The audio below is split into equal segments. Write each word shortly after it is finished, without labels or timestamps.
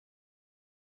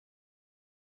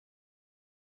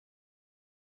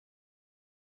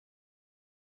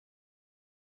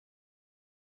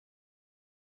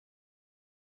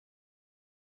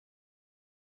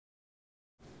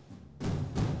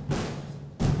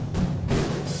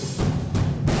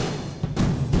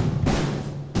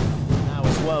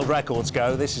world records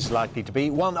go, this is likely to be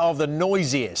one of the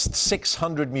noisiest.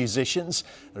 600 musicians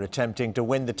are attempting to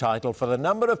win the title for the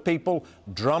number of people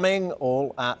drumming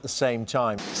all at the same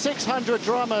time. 600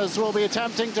 drummers will be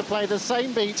attempting to play the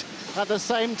same beat at the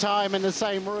same time in the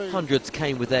same room. Hundreds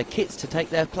came with their kits to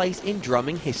take their place in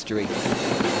drumming history.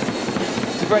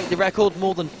 To break the record,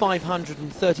 more than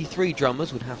 533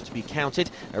 drummers would have to be counted,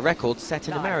 a record set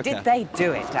in America. Did they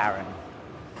do it, Darren?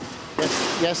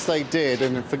 Yes, they did,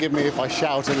 and forgive me if I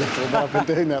shout a little, but I've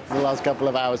been doing that for the last couple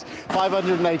of hours.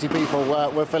 580 people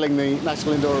were filling the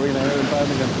National Indoor Arena here in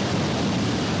Birmingham.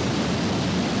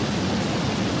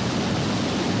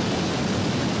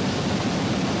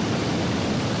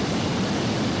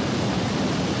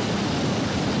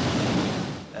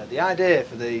 The idea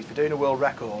for doing a world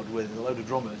record with a load of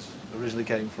drummers originally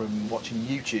came from watching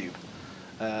YouTube,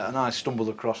 and I stumbled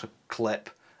across a clip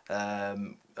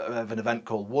of an event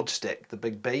called Woodstick, the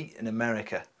Big Beat in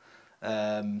America.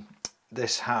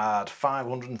 This had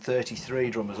 533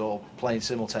 drummers all playing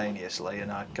simultaneously,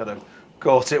 and I kind of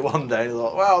caught it one day and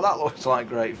thought, well, that looks like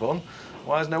great fun.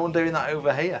 Why is no one doing that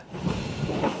over here?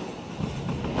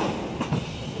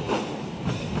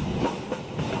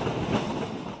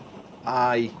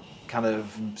 I kind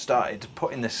of started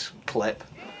putting this clip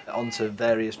onto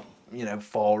various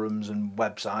forums and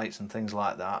websites and things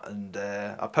like that, and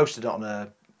I posted it on a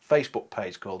Facebook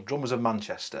page called Drummers of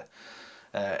Manchester.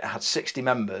 It had 60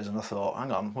 members, and I thought,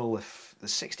 hang on, well, if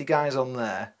there's 60 guys on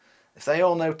there, if they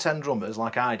all know 10 drummers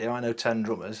like I do, I know 10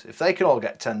 drummers, if they could all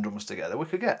get 10 drummers together, we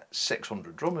could get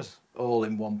 600 drummers all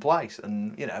in one place,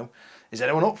 and is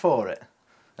anyone up for it?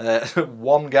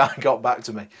 One guy got back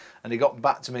to me, and he got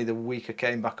back to me the week I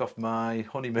came back off my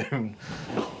honeymoon.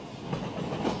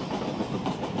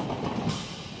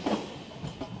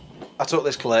 I took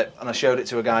this clip and I showed it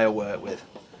to a guy I work with.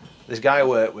 This guy I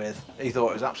work with, he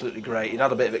thought it was absolutely great. He'd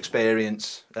had a bit of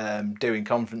experience doing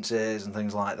conferences and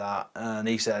things like that, and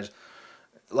he said,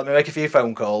 let me make a few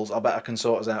phone calls, I bet I can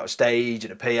sort us out a stage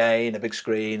and a PA and a big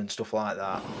screen and stuff like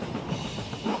that.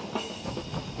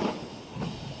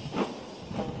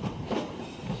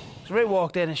 So Rick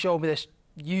walked in and showed me this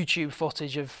YouTube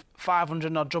footage of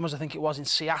 500 odd drummers, I think it was in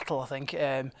Seattle,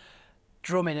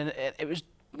 drumming, and it was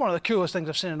one of the coolest things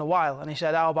I've seen in a while. And he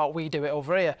said, how about we do it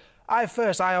over here? At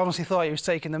first, I honestly thought he was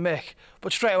taking the mick,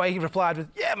 but straight away he replied with,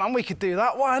 yeah, man, we could do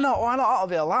that. Why not? Why not? That'll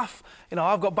be a laugh.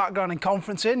 I've got background in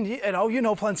conferencing. You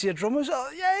know plenty of drummers.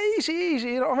 Oh, yeah, easy,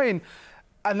 you know what I mean?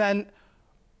 And then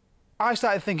I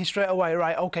started thinking straight away,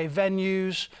 right, okay,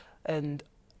 venues and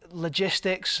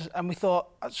logistics, and we thought,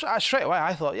 straight away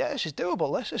I thought, yeah, this is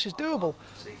doable, this is doable.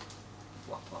 See,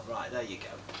 right, there you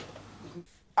go.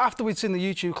 After we'd seen the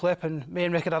YouTube clip and me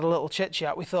and Rick had a little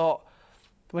chit-chat, we thought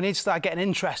we need to start getting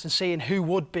interest and seeing who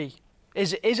would be.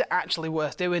 Is it actually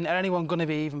worth doing? Are anyone going to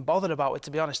be even bothered about it,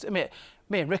 to be honest? I mean,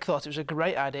 me and Rick thought it was a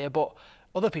great idea, but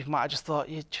other people might have just thought,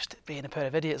 you're just being a pair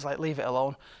of idiots, like, leave it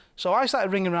alone. So I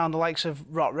started ringing around the likes of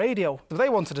Rock Radio. They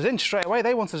wanted us in straight away.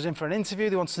 They wanted us in for an interview.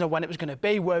 They wanted to know when it was going to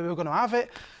be, where we were going to have it.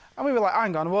 And we were like,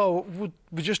 hang on, well,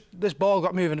 this ball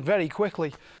got moving very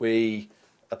quickly. We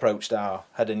approached our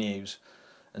head of news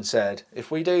and said,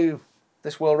 if we do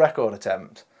this world record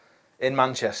attempt in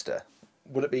Manchester,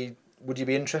 would you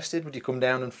be interested? Would you come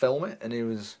down and film it? And he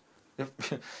was,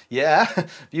 yeah,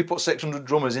 if you put 600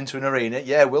 drummers into an arena,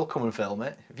 yeah, we'll come and film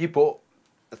it. If you put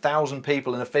 1,000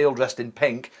 people in a field dressed in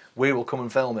pink, we will come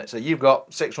and film it. So you've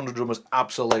got 600 drummers,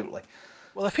 absolutely.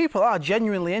 Well, if people are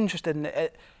genuinely interested in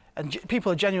it, and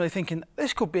people are genuinely thinking,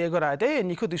 this could be a good idea and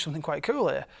you could do something quite cool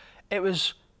here, it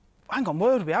was, hang on,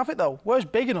 where would we have it though? Where's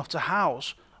big enough to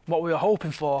house what we were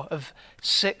hoping for of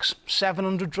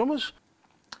 600-700 drummers?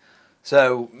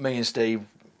 So me and Steve,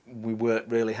 we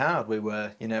worked really hard. We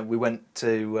were, we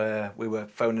were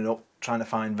phoning up, trying to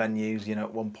find venues.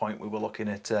 At one point we were looking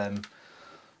at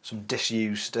some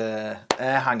disused air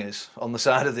hangers on the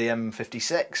side of the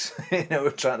M56. We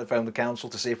were trying to phone the council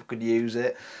to see if we could use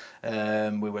it.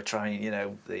 We were trying,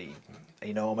 the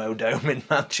Ensemble Dome in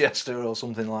Manchester or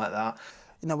something like that.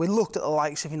 We looked at the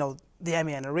likes of, the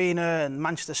MEN Arena and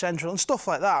Manchester Central and stuff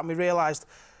like that, and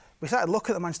we started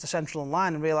looking at the Manchester Central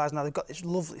online and realised now they've got this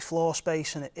lovely floor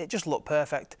space and it just looked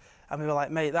perfect. And we were like,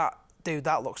 mate, that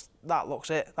looks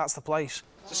it. That's the place.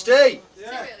 So Steve!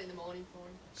 Yeah. It's early in the morning for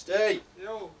him. Steve!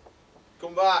 Yo.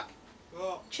 Come back.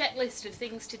 What? Checklist of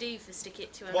things to do for Stick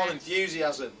It to a Come on, Man.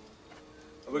 enthusiasm.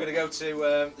 And we're going to go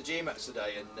to the GMX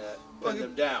today and burn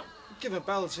them down. Give a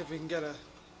bell and see if we can get a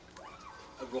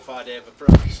rough idea of a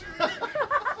price.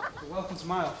 Welcome to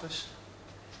my office.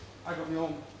 I got my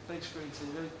own big screen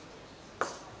TV.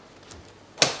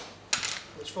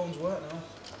 Which phones work now?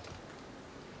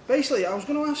 Basically, I was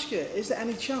going to ask you, is there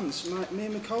any chance me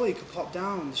and my colleague could pop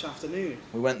down this afternoon?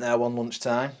 We went there one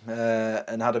lunchtime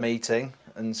and had a meeting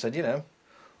and said, you know,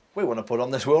 we want to put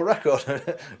on this world record.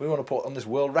 We want to put on this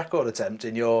world record attempt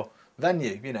in your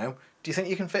venue, you know. Do you think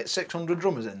you can fit 600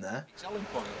 drummers in there? Selling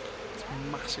point. It's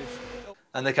massive.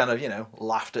 And they kind of, you know,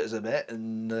 laughed at us a bit,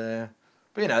 and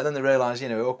but you know, then they realised, you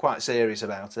know, we were quite serious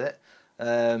about it.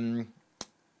 And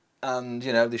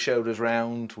you know, they showed us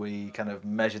round. We kind of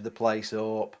measured the place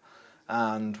up,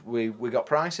 and we got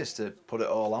prices to put it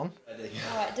all on.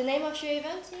 Alright, the name of your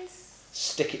event is?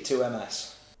 Stick It to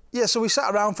MS. Yeah, so we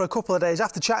sat around for a couple of days.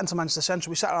 After chatting to Manchester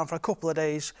Central, we sat around for a couple of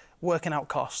days working out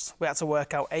costs. We had to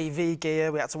work out AV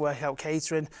gear, we had to work out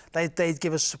catering. They'd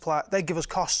give us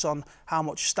costs on how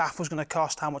much staff was going to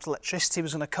cost, how much electricity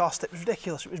was going to cost. It was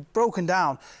ridiculous. It was broken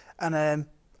down, and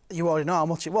you already know how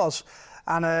much it was.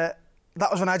 And that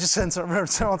was when I just turned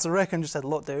to Rick and just said,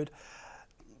 look, dude,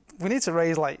 we need to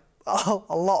raise like a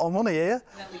lot of money here.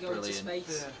 Brilliant.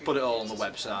 Yeah. Put it all on the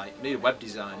website. We need a web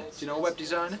designer. Do you know a web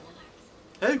designer?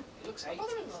 Who? Looks 8.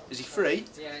 Is he free?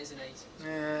 Yeah, he's an 8.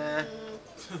 Yeah.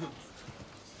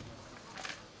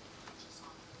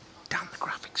 Dan, the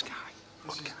graphics guy.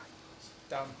 What guy?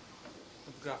 Dan,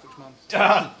 the graphics man.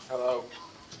 Dan! Hello.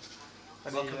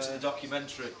 Welcome to the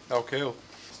documentary. Oh, cool.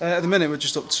 At the minute, we're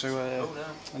just up to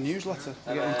a newsletter.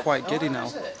 We're getting quite giddy now.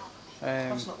 Is it?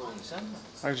 That's not the one you sent me.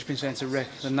 I've just been saying to Rick,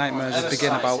 the nightmares that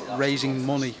begin about raising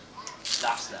money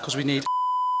because we need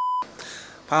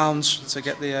pounds to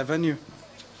get the venue.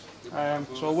 So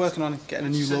we're working on getting a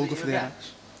new logo for the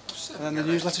events, and then the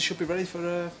newsletter should be ready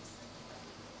for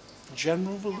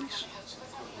general release.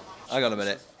 Hang on a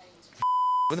minute.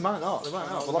 Well, they might not. They might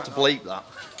not. We'll have to bleep that.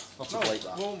 We'll have to bleep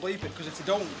that. We won't bleep it because if they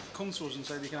don't come to us and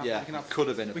say they can have, Yeah, we can have, could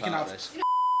have been we can about have this.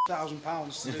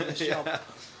 £1,000 to do this Yeah. job.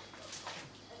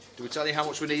 Do we tell you how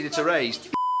much we needed to raise?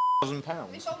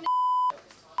 £1,000.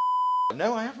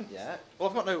 No, I haven't yet. Well,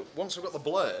 I've got no. Once I've got the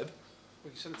blurb,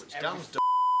 We can send it which to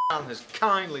Dan has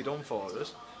kindly done for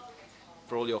us,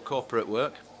 for all your corporate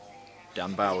work.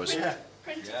 Dan Bowers. Yeah.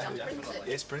 Print it, Dan, print it.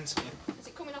 It's printing. Is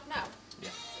it coming off now? Yeah.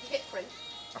 Have you hit print?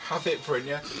 I have it print,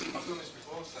 yeah. I've done this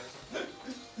before, so.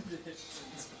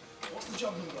 What's the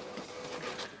job number?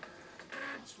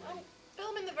 Oh,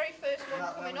 filming the very first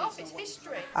one coming off, it's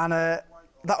history. And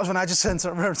that was when I just turned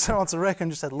to Rick and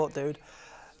just said, look, dude,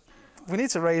 we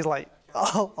need to raise like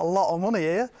a lot of money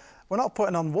here. We're not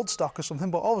putting on Woodstock or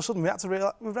something, but all of a sudden we had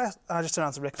to and I just turned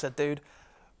around to Rick and said, dude,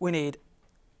 we need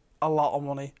a lot of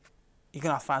money. You're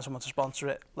going to have to find someone to sponsor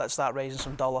it. Let's start raising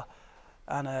some dollar.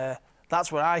 And that's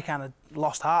where I kind of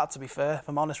lost heart, to be fair, if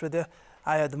I'm honest with you.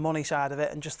 I heard the money side of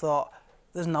it and just thought,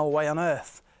 there's no way on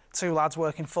earth 2 lads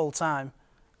working full time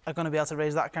are going to be able to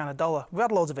raise that kind of dollar. We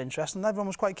had loads of interest and everyone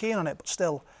was quite keen on it, but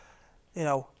still, you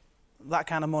know, that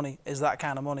kind of money is that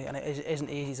kind of money, and it isn't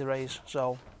easy to raise.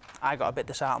 So I got a bit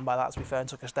disheartened by that, to be fair, and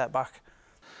took a step back.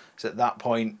 So at that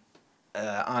point,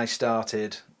 I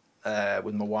started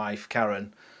with my wife,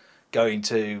 Karen, going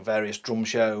to various drum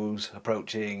shows,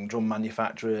 approaching drum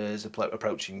manufacturers,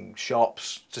 approaching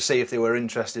shops to see if they were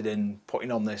interested in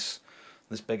putting on this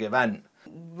big event.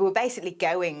 We were basically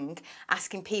going,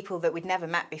 asking people that we'd never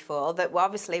met before, that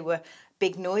obviously were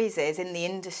big noises in the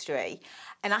industry,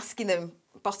 and asking them,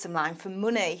 bottom line, for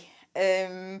money.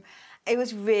 It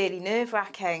was really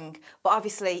nerve-wracking, but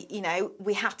obviously, you know,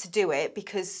 we had to do it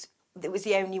because it was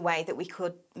the only way that we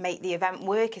could make the event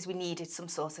work, as we needed some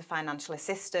sort of financial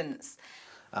assistance.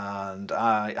 And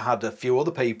I had a few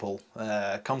other people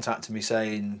contact me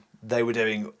saying they were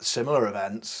doing similar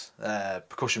events,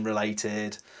 percussion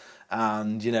related,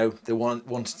 and you know they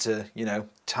wanted to, you know,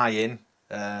 tie in,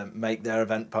 make their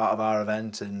event part of our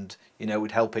event, and you know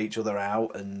we'd help each other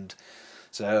out. And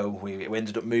so we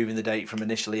ended up moving the date from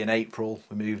initially in April.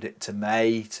 We moved it to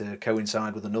May to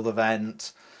coincide with another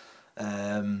event.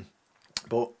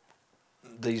 But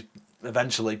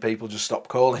eventually people just stopped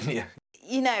calling you.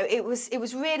 You know, it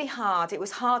was really hard. It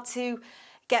was hard to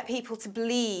get people to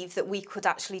believe that we could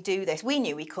actually do this. We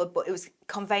knew we could, but it was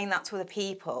conveying that to other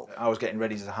people. I was getting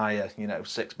ready to hire, you know,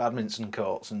 6 badminton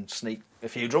courts and sneak a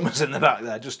few drummers in the back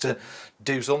there just to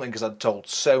do something, because I'd told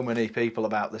so many people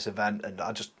about this event and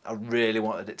I really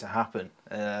wanted it to happen.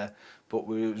 But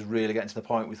we was really getting to the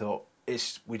point we thought,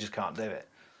 we just can't do it.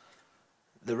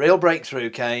 The real breakthrough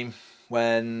came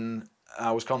when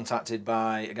I was contacted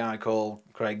by a guy called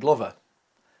Craig Glover.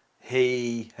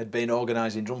 He had been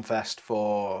organising Drumfest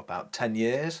for about 10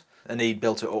 years, and he'd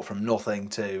built it up from nothing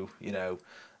to, you know,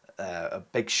 a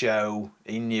big show.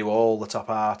 He knew all the top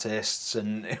artists,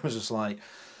 and it was just like,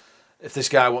 if this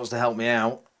guy wants to help me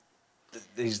out,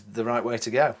 he's the right way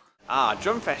to go.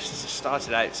 Drumfest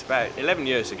started out about 11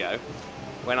 years ago.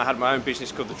 when I had my own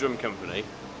business called the Drum Company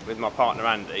with my partner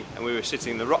Andy, and we were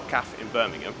sitting in the Rock Cafe in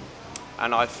Birmingham,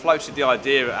 and I floated the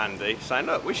idea at Andy saying,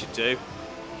 look, we should do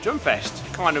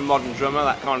Drumfest, kind of modern drummer,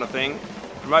 that kind of thing,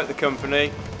 promote the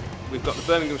company. We've got the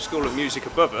Birmingham School of Music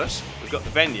above us, we've got the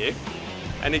venue,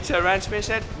 and he turned around to me and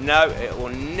said, no, it will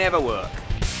never work.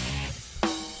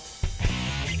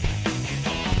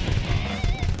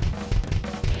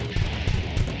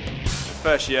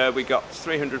 First year we got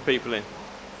 300 people in,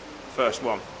 first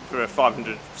one, for a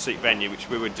 500 seat venue, which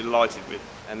we were delighted with.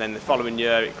 And then the following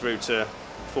year it grew to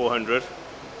 400.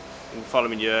 In the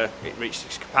following year it reached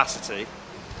its capacity,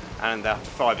 and after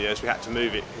 5 years we had to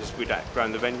move it because we'd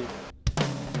outgrown the venue.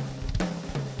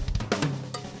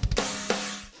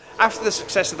 After the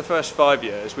success of the first 5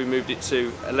 years, we moved it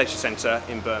to a leisure centre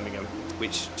in Birmingham,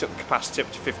 which took the capacity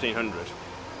up to 1,500.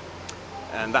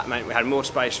 And that meant we had more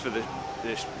space for the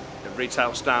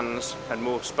retail stands, had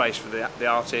more space for the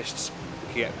artists,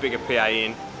 we could get bigger PA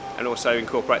in, and also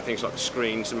incorporate things like the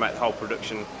screens and make the whole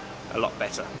production a lot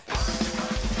better.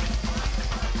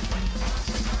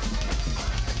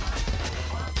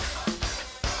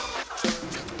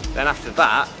 Then after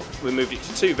that, we moved it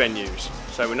to 2 venues.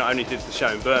 So we not only did the show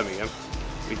in Birmingham,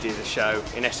 we did a show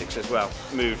in Essex as well.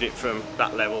 Moved it from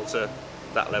that level to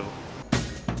that level.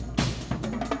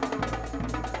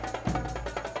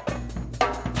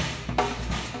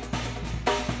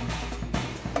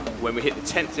 When we hit the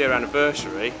 10th year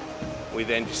anniversary, we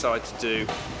then decided to do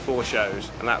 4 shows,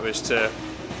 and that was to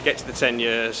get to the 10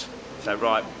 years, so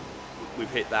right, we've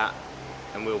hit that,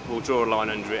 and we'll draw a line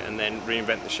under it and then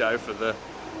reinvent the show for the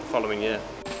following year.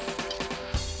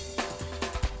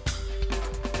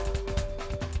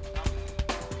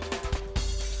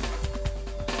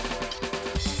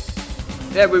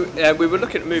 Yeah, we were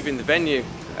looking at moving the venue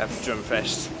for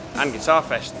Drumfest and Guitar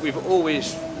Fest. We've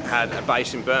always had a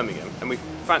base in Birmingham, and we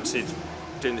fancied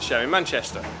doing the show in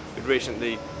Manchester. We'd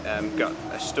recently got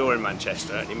a store in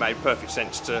Manchester, and it made perfect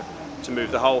sense to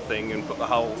move the whole thing and put the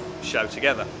whole show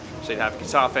together. So you'd have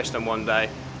Guitar Fest on one day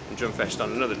and Drumfest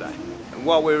on another day. And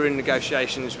while we were in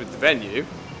negotiations with the venue,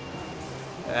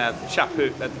 the chap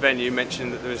at the venue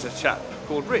mentioned that there was a chap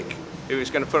called Rick who was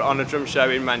going to put on a drum show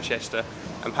in Manchester,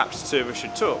 and perhaps the 2 of us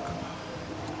should talk.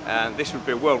 This would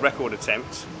be a world record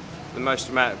attempt, the most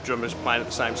amount of drummers playing at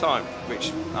the same time,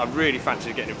 which I really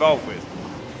fancied getting involved with.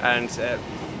 And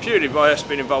purely by us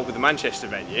being involved with the Manchester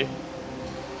venue,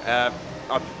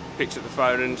 I picked up the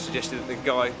phone and suggested that the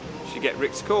guy should get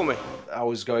Rick to call me. I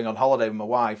was going on holiday with my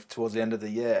wife towards the end of the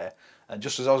year, and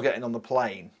just as I was getting on the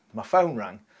plane, my phone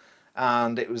rang,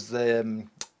 and it was a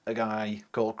guy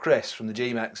called Chris from the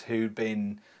GMEX who'd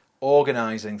been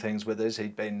organising things with us.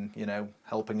 He'd been, you know,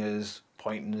 helping us,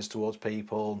 pointing us towards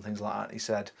people and things like that. He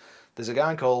said, there's a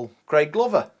guy called Craig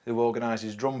Glover who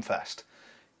organises Drumfest.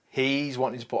 He's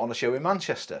wanting to put on a show in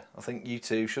Manchester. I think you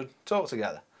two should talk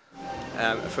together.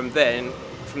 From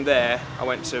there, I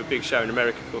went to a big show in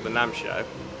America called the NAMM show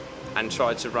and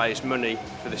tried to raise money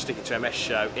for the Stick It to MS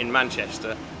show in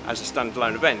Manchester as a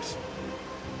standalone event.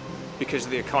 Because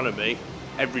of the economy,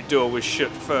 every door was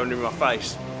shut firmly in my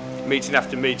face. Meeting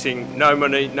after meeting, no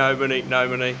money, no money, no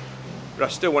money. But I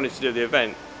still wanted to do the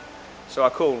event. So I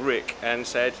called Rick and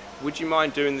said, would you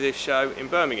mind doing this show in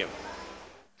Birmingham?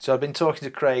 So I've been talking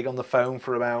to Craig on the phone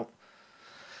for about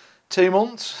 2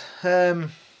 months,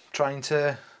 trying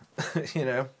to, you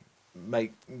know,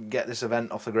 get this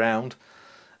event off the ground.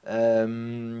 I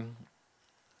know,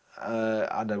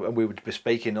 and we would be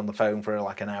speaking on the phone for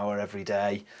like an hour every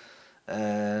day.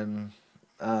 And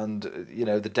you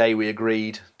know, the day we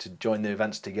agreed to join the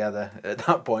events together, at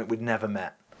that point we'd never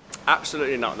met.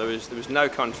 Absolutely not. There was no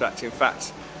contract. In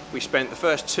fact, we spent the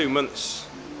first 2 months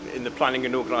in the planning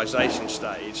and organisation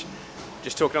stage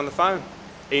just talking on the phone,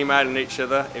 emailing each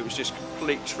other. It was just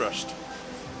complete trust.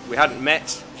 We hadn't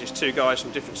met, just 2 guys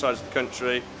from different sides of the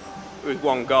country with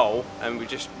one goal, and we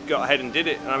just got ahead and did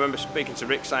it. And I remember speaking to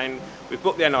Rick saying, we've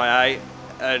booked the NIA,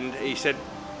 and he said,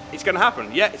 it's going to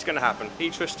happen. Yeah, it's going to happen. He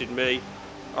trusted me,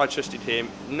 I trusted him,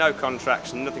 no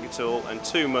contracts, nothing at all, and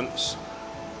 2 months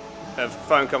of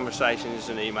phone conversations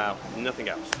and email, nothing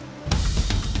else.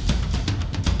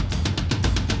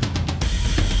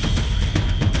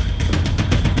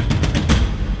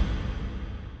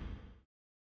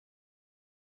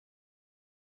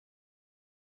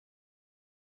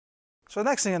 So the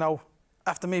next thing I know,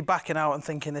 after me backing out and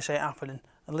thinking this ain't happening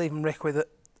and leaving Rick with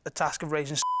a task of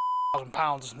raising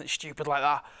 £1,000 or something stupid like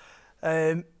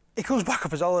that, he comes back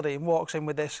off his holiday and walks in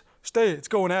with this, Steve, it's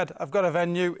going ahead, I've got a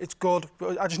venue, it's good,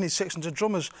 I just need 600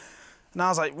 drummers. And I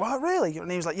was like, what, really? And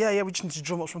he was like, yeah, we just need to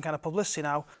drum up some kind of publicity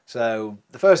now. So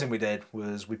the first thing we did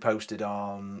was we posted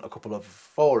on a couple of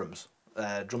forums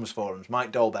drummers forums,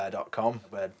 MikeDolbear.com,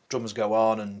 where drummers go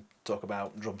on and talk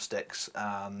about drumsticks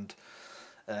and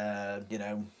you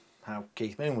know, how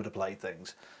Keith Moon would have played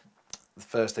things. The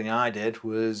first thing I did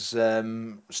was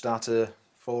start a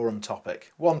forum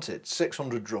topic. Wanted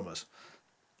 600 drummers.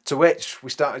 To which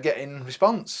we started getting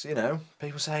response, you know,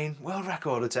 people saying, world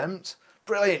record attempt,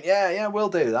 brilliant, yeah, we'll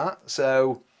do that.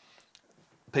 So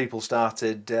people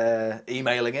started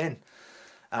emailing in,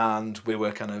 and they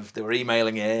were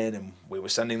emailing in, and we were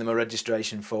sending them a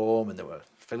registration form, and they were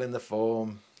filling the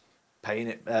form, paying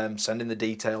it, sending the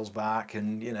details back,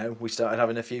 and, you know, we started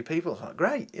having a few people. Like,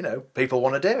 great, you know, people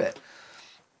want to do it.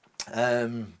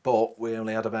 But we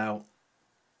only had about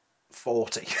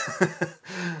 40.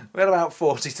 We had about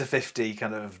 40 to 50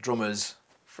 kind of drummers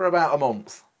for about a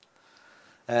month.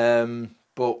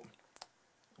 But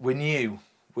we knew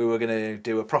we were going to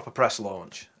do a proper press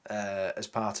launch as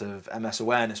part of MS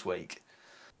Awareness Week.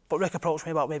 But Rick approached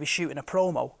me about maybe shooting a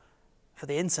promo for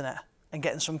the internet and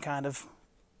getting some kind of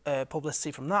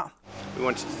publicity from that. We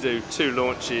wanted to do 2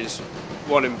 launches,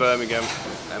 one in Birmingham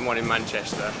and one in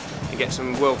Manchester, and get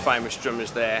some world famous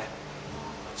drummers there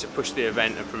to push the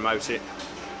event and promote it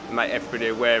and make everybody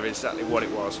aware of exactly what it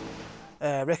was.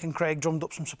 Rick and Craig drummed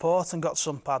up some support and got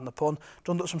some, pardon the pun,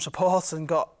 drummed up some support and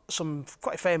got some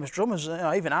quite famous drummers. You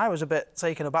know, even I was a bit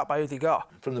taken aback by who they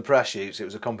got. From the press shoots, it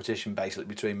was a competition basically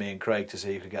between me and Craig to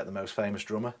see who could get the most famous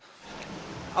drummer.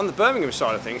 On the Birmingham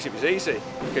side of things, it was easy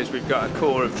because we've got a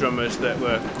core of drummers that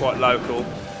were quite local,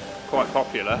 quite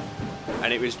popular,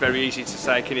 and it was very easy to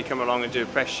say, can you come along and do a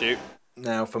press shoot?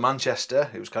 Now for Manchester,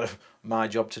 it was kind of my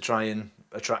job to try and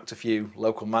attract a few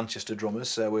local Manchester drummers,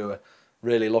 so we were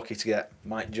really lucky to get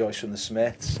Mike Joyce from the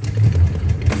Smiths.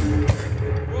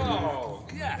 Whoa,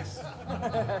 yes!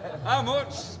 How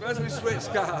much? Where's my switch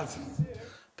card?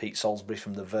 Pete Salisbury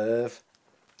from the Verve.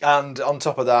 And on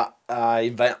top of that, I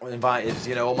invited,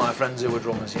 you know, all my friends who were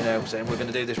drummers, you know, saying we're going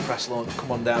to do this press launch,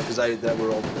 come on down, because they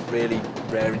were all really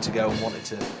raring to go and wanted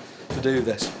to do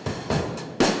this.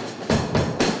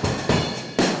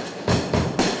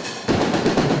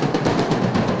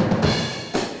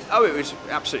 Oh, it was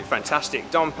absolutely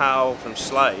fantastic. Don Powell from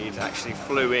Slade actually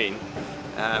flew in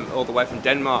all the way from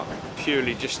Denmark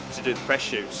purely just to do the press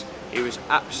shoots. He was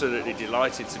absolutely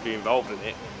delighted to be involved in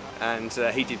it, and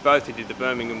he did both. He did the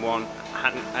Birmingham one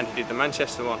and he did the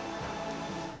Manchester one.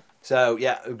 So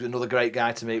yeah, another great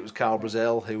guy to meet was Carl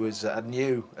Brazil, who was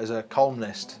new as a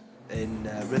columnist in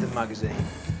Rhythm magazine.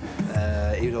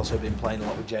 He'd also been playing a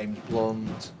lot with James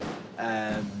Blunt.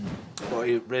 But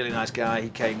he was a really nice guy. He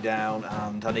came down,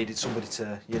 and I needed somebody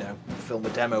to, you know, film a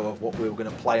demo of what we were going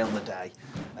to play on the day.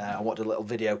 I wanted a little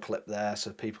video clip there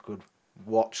so people could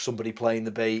watch somebody playing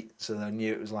the beat, so they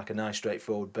knew it was like a nice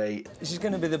straightforward beat. This is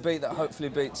going to be the beat that hopefully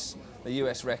beats the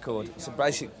US record. It's a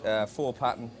basic 4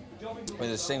 pattern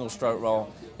with a single stroke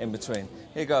roll in between.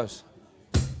 Here goes.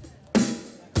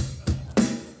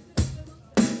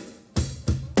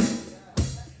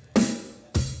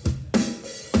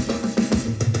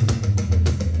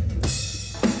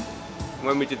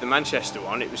 When we did the Manchester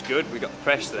one, it was good. We got the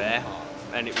press there,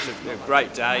 and it was a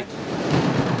great day.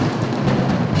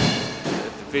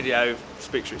 The video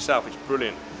speaks for itself, it's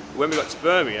brilliant. When we got to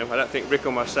Birmingham, I don't think Rick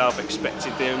or myself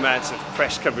expected the amount of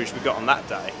press coverage we got on that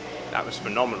day. That was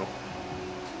phenomenal.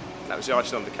 That was the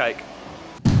icing on the cake.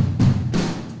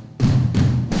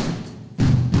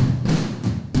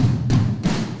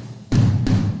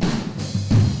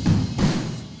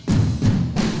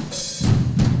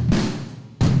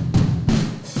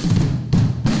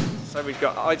 So we've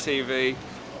got ITV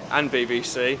and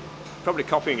BBC, probably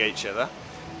copying each other.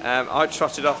 I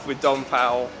trotted off with Don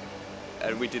Powell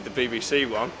and we did the BBC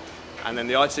one, and then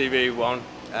the ITV one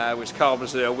was Carl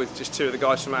Brazil with just 2 of the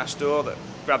guys from our store that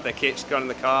grabbed their kits, got in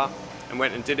the car and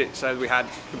went and did it. So we had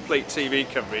complete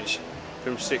TV coverage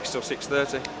from 6 till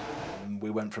 6:30. We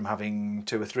went from having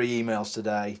 2 or 3 emails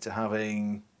today to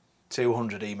having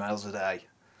 200 emails a day,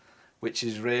 which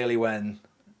is really when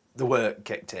the work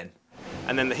kicked in.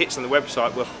 And then the hits on the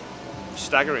website were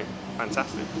staggering,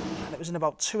 fantastic. And it was in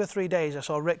about 2 or 3 days I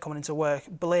saw Rick coming into work,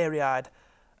 bleary-eyed,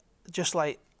 just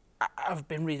like I've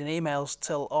been reading emails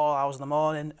till all hours in the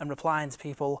morning and replying to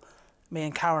people. Me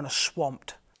and Karen are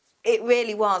swamped. It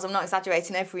really was, I'm not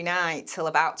exaggerating, every night till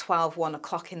about 12, 1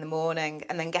 o'clock in the morning,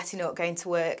 and then getting up, going to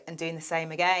work and doing the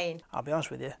same again. I'll be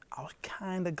honest with you, I was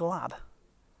kind of glad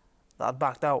that I'd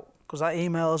backed out, because that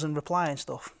emails and replying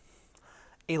stuff,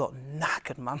 he looked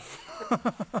knackered, man.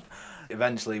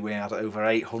 Eventually we had over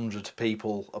 800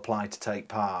 people apply to take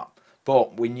part,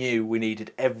 but we knew we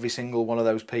needed every single one of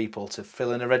those people to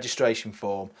fill in a registration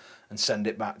form and send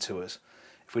it back to us.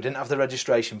 If we didn't have the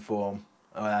registration form,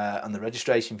 and the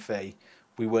registration fee,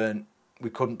 we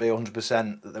couldn't be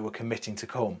 100% that they were committing to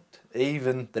come.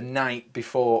 Even the night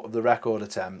before the record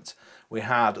attempt, we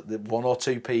had the 1 or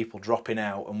 2 people dropping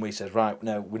out, and we said, right,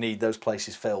 no, we need those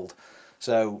places filled.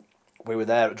 So we were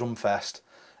there at Drumfest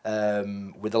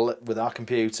with our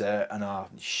computer and our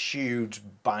huge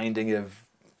binding of,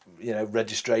 you know,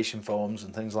 registration forms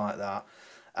and things like that,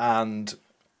 and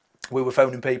we were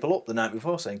phoning people up the night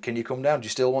before saying, can you come down, do you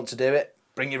still want to do it?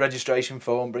 Bring your registration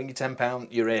form, bring your £10,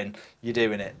 you're in, you're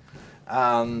doing it.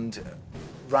 And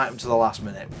right up to the last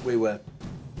minute, we were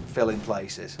filling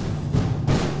places.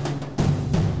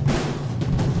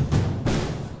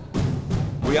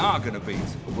 We are going to beat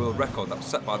a world record that was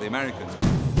set by the Americans.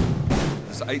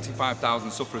 There's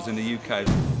 85,000 sufferers in the UK.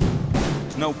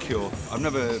 There's no cure. I've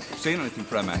never seen anything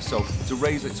for MS, so to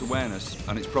raise its awareness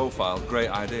and its profile, great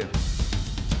idea.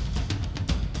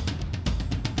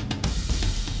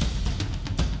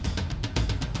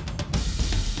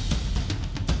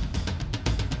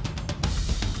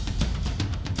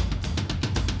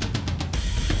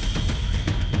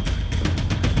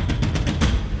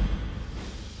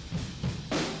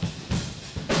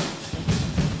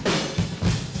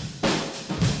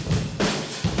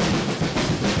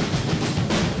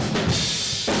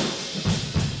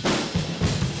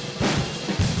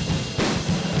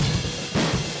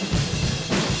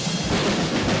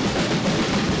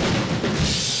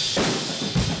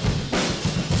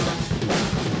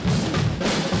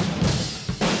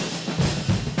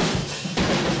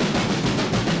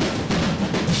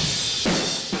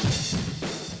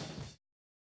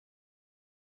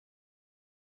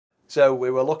 So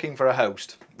we were looking for a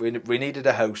host. We needed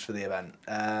a host for the event,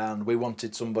 and we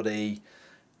wanted somebody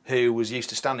who was used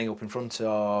to standing up in front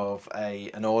of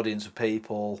an audience of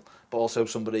people, but also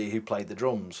somebody who played the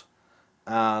drums.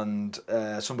 And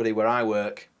somebody where I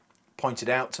work pointed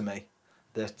out to me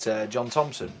that John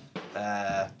Thompson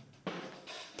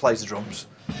plays the drums.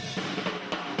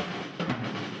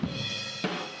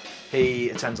 He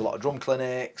attends a lot of drum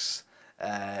clinics.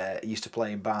 He used to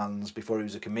play in bands before he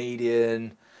was a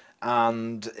comedian.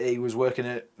 And he was working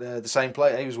at the same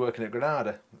place. He was working at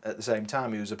Granada at the same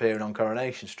time. He was appearing on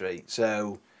Coronation Street.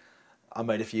 So I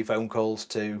made a few phone calls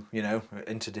to, you know,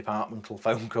 interdepartmental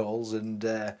phone calls, and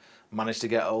managed to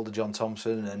get hold of John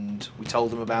Thompson, and we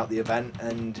told him about the event,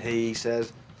 and he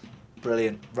says,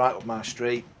 brilliant, right up my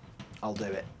street, I'll do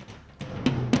it.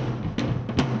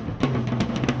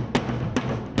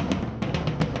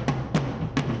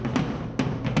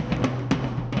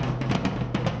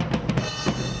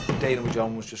 Dealing with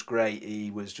John was just great.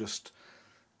 He was just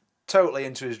totally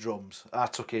into his drums. I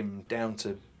took him down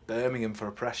to Birmingham for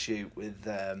a press shoot with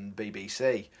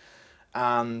BBC,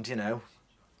 and you know,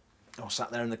 I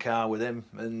sat there in the car with him,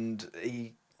 and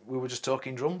we were just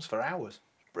talking drums for hours.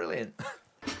 Brilliant.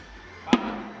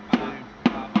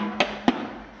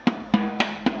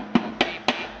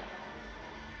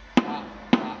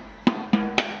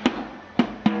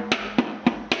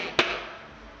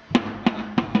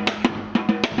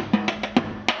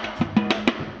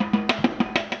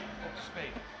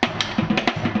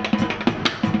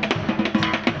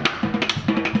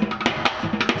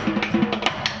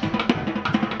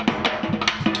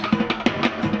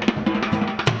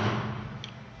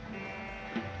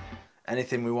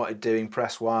 Anything we wanted doing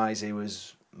press-wise, he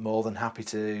was more than happy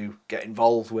to get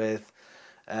involved with,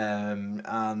 and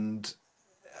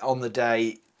on the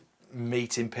day,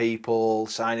 meeting people,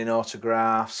 signing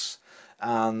autographs,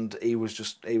 and he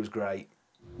was great.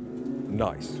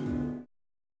 Nice.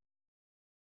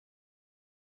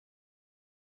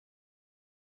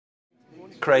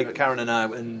 Craig, Karen and I,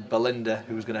 and Belinda,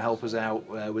 who was going to help us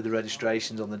out with the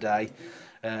registrations on the day,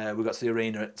 we got to the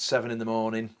arena at 7 in the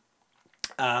morning.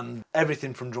 And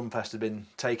everything from Drumfest had been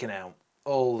taken out.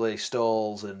 All the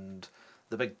stalls and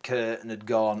the big curtain had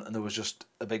gone, and there was just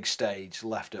a big stage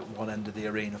left at one end of the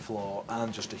arena floor,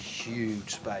 and just a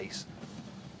huge space.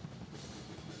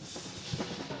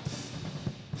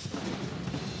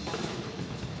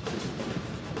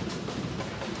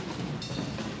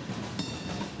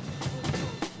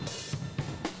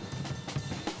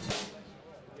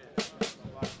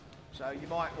 So you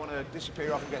might want to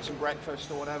disappear off and get some breakfast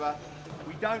or whatever.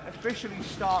 We don't officially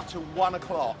start till 1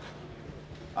 o'clock.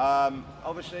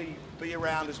 Obviously, be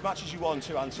around as much as you want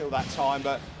to until that time,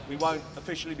 but we won't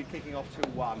officially be kicking off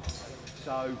till 1.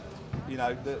 So, you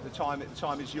know, the time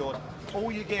is yours.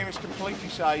 All your gear is completely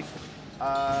safe.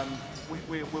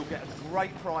 We'll get a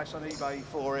great price on eBay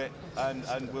for it,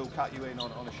 and we'll cut you in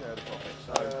on a share of the profit.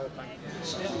 So, thank you.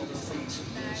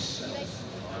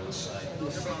 I would say.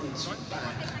 The front,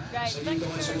 back. So you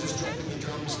guys are just dropping your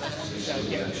drums there. So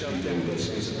yeah, shall we do this?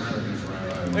 It's apparently for our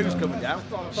Who's coming down?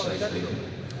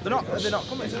 They're not coming. I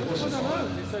don't know.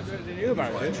 They said they knew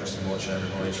about it.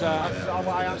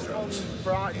 I asked on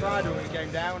Friday when we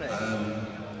came down here.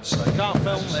 You can't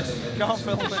film this. You can't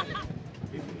film it.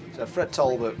 So Fred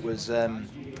Talbot was there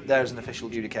as an official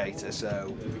adjudicator,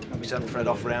 so we sent Fred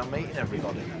off around meeting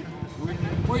everybody.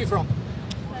 Where are you from?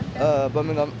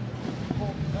 Birmingham.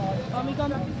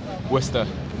 Worcester.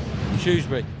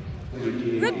 Shrewsbury.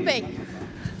 Rugby.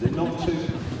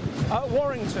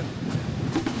 Warrington.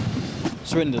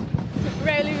 Swindon.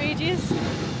 Rowley Regis.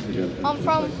 I'm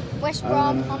from West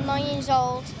Brom. I'm 9 years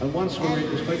old. I'm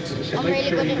really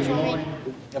good at drumming.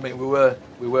 I mean, we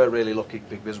were really lucky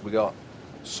because we got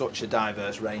such a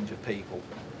diverse range of people.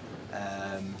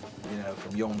 You know,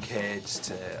 from young kids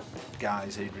to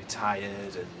guys who'd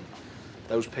retired, and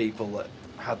those people that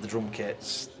had the drum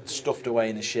kits stuffed away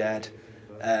in a shed.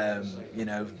 You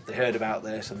know, they heard about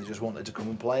this and they just wanted to come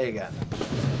and play again.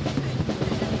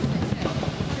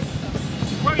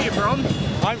 Where are you from?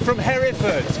 I'm from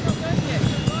Hereford.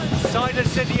 Cider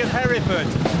City of Hereford.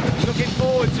 Looking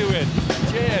forward to it.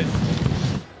 Cheers.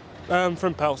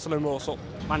 From Pelston and Morsel.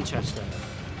 Manchester.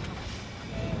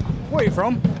 Where are you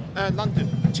from? London.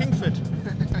 Chingford.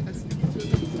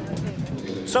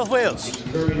 South Wales.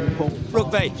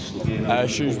 Rugby.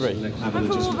 Shrewsbury. I'm from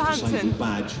Wolverhampton.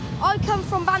 I come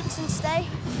from Bantonstay.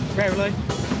 Beverley.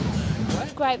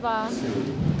 Great Bar.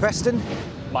 Preston.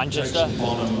 Manchester.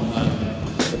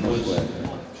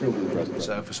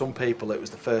 So for some people it was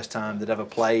the first time they'd ever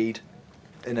played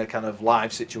in a kind of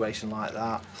live situation like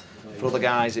that. For other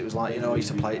guys it was like, you know, I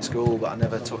used to play at school but I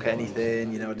never took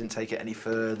anything, you know, I didn't take it any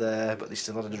further, but they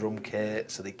still had a drum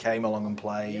kit, so they came along and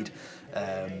played.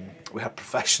 We had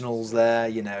professionals there,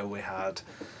 you know, we had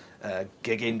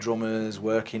gigging drummers,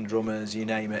 working drummers, you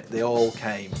name it, they all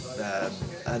came,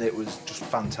 and it was just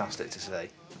fantastic to see.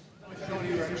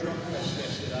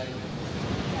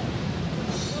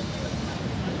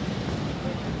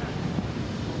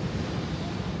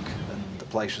 And the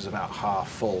place was about half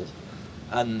full,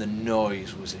 and the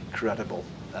noise was incredible.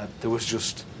 There was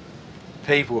just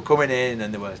people were coming in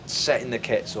and they were setting the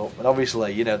kits up, and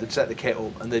obviously, you know, they'd set the kit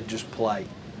up and they'd just play,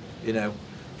 you know.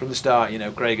 From the start, you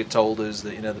know, Greg had told us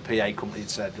that, you know, the PA company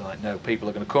had said, like, no, people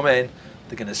are going to come in,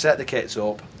 they're going to set the kits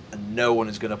up, and no one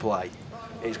is going to play.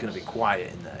 It's going to be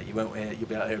quiet in there. You won't hear, you'll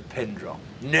be able to hear a pin drop.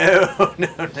 No,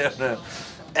 no, no, no.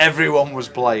 Everyone was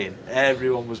playing.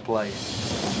 Everyone was playing.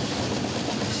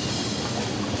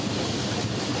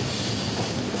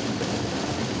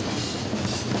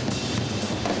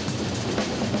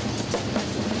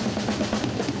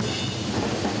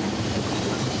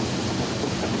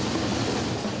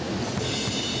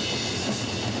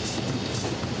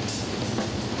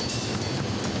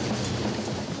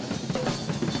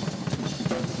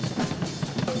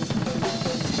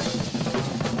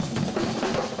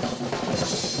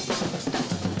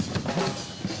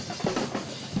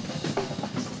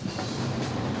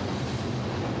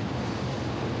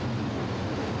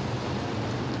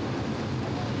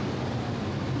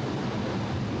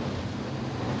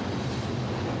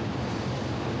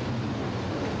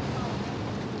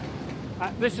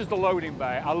 This is the loading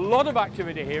bay. A lot of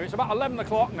activity here. It's about 11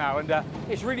 o'clock now, and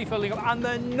it's really filling up. And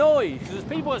the noise, as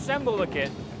people assemble the kit,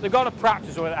 they've got to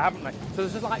practice with it, haven't they? So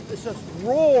there's like this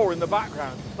roar in the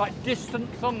background, like distant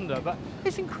thunder. But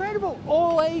it's incredible.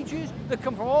 All ages. They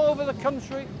come from all over the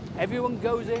country. Everyone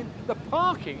goes in. The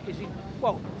parking is,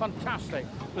 well, fantastic.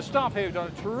 The staff here have done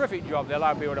a terrific job. They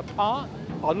allow people to park,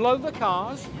 unload the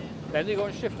cars, then they go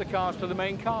and shift the cars to the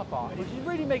main car park, which is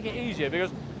really making it easier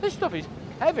because this stuff is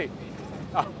heavy.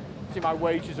 Oh, see, my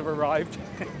wages have arrived.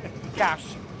 Cash.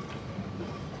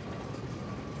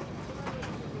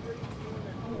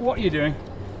 What are you doing?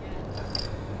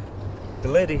 The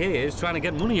lady here is trying to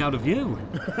get money out of you.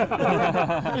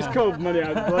 It's called money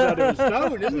out of a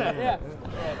stone, isn't it? Yeah.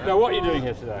 Now, what are you doing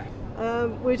here today?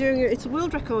 We're doing it's a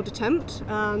world record attempt,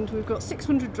 and we've got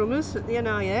 600 drummers at the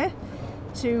NIA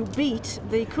to beat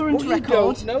the current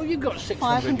record. No, you've got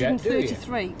 600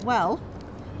 533. Yet, well,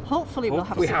 hopefully we'll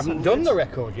have 600. We haven't done the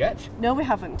record yet. No, we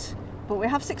haven't. But we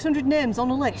have 600 names on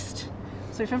a list.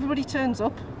 So if everybody turns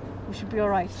up, we should be all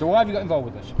right. So why have you got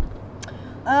involved with this?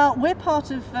 We're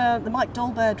part of the Mike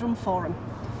Dolbear Drum Forum,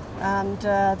 and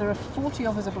there are 40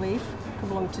 of us, I believe,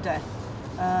 come along today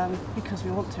because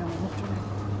we want to and we love drumming.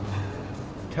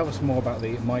 Tell us more about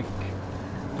the Mike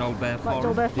Dolbear Forum. Mike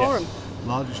Dolbear Forum. Yes.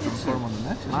 Largest drum forum on the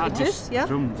net, isn't It is, yeah.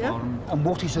 Drum forum. And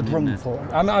what is a drum forum?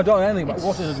 I don't know anything about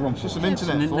what is a drum forum. It's just an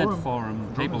internet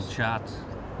forum. People chat.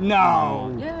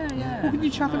 No. Yeah, yeah. What can you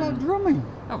chat about drumming?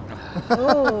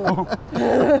 Oh.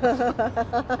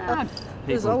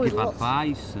 There's People always give lots.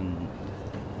 advice and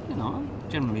you know,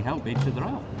 generally help each other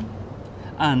out.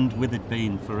 And with it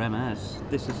being for MS,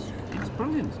 it's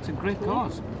brilliant. It's a great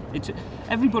cause.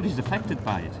 Everybody's affected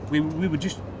by it. We were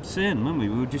just saying, weren't we?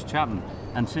 We were just chatting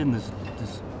and saying there's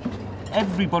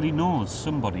everybody knows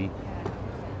somebody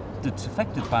that's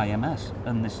affected by MS,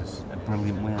 and this is a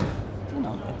brilliant way of, you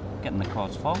know, getting the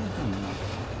cause forward and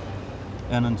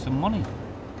earning some money.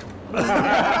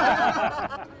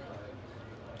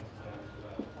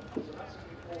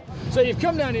 So you've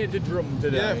come down here to drum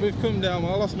today? Yeah, we've come down.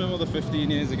 Well, I lost my mother 15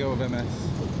 years ago with MS,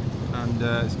 and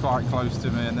it's quite close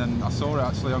to me. And then I saw it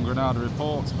actually on Granada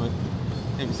Reports, but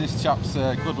it was this chap's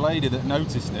good lady that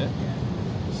noticed it.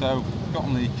 So got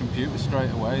on the computer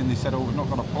straight away, and they said, "Oh, we've not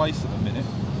got a place at the minute."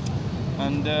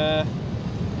 And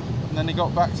then they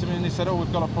got back to me and they said, "Oh,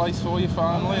 we've got a place for you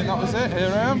finally," and that was it. Here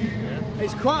I am.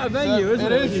 It's quite a venue,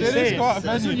 isn't it? It is quite a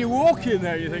venue. So when you walk in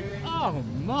there, you think, oh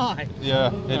my.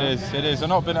 Yeah, it is. I've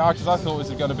not been out because I thought it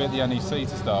was going to be at the NEC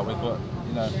to start with, but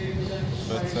you know,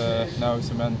 no, it's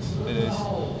immense. It is,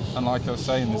 and like I was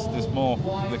saying, there's more.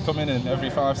 They're coming in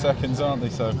every 5 seconds, aren't they?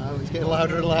 So it's getting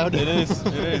louder and louder. It is.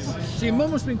 So your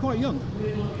mum must have been quite young.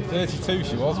 32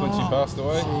 she was when she passed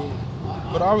away.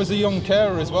 But I was a young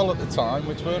carer as well at the time,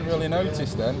 which weren't really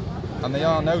noticed then. And they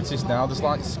are noticed now. There's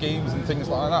like schemes and things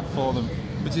like that for them,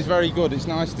 which is very good. It's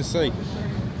nice to see,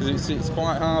 because it's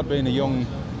quite hard being a young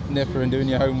nipper and doing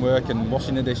your homework and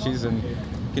washing the dishes, and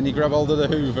can you grab hold of the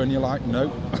Hoover and you're like,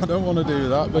 nope, I don't want to do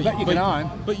that. But you can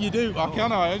iron. But you do. I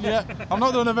can iron, yeah. I'm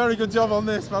not doing a very good job on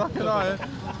this, but I can iron.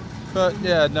 But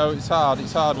yeah, no, it's hard.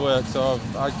 It's hard work. So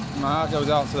my heart goes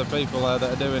out to the people there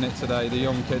that are doing it today, the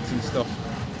young kids and stuff.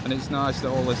 And it's nice that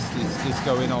all this is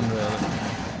going on, really.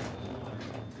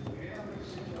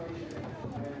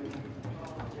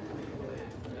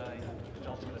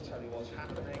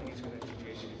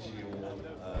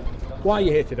 Why are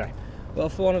you here today? Well,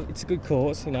 for one, it's a good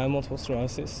cause, you know, multiple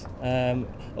sclerosis.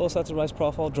 Also to raise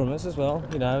profile drummers as well,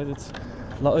 you know, there's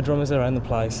a lot of drummers around the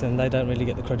place and they don't really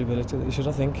get the credibility that they should,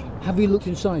 I think. Have you looked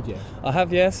inside yet? I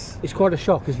have, yes. It's quite a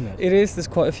shock, isn't it? It is, there's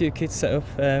quite a few kids set up,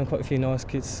 quite a few nice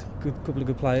kids, couple of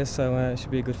good players, so it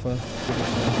should be a good fun.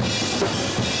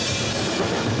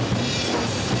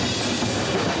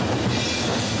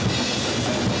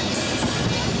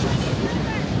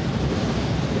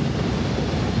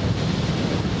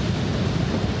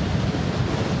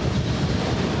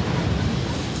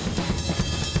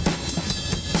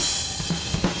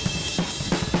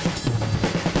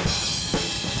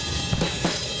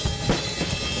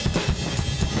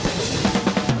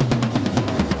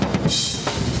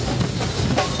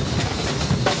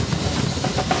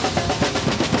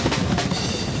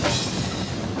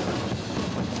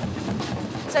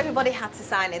 So everybody had to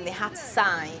sign in. They had to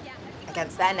sign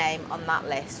against their name on that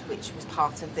list, which was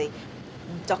part of the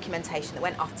documentation that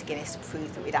went off to Guinness to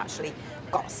prove that we'd actually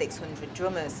got 600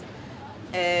 drummers.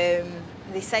 They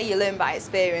say you learn by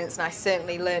experience, and I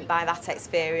certainly learned by that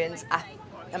experience.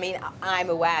 I mean, I'm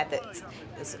aware that it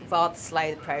was rather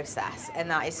slow, the process, and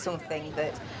that is something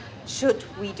that, should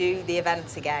we do the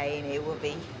event again, it will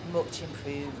be much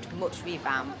improved, much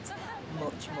revamped,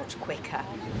 much quicker.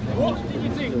 What did you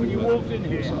think when you walked in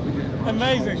here?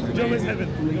 Amazing. Drummers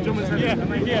heaven. Drummers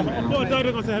heaven. Yeah. I thought I died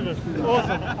and got to heaven.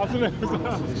 Awesome.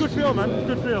 Absolutely. Good feel, man.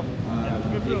 Good feel.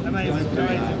 Good feel. Amazing.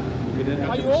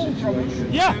 Are you all drummers?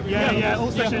 Yeah.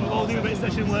 All session, all do a bit of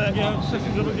session work. Yeah,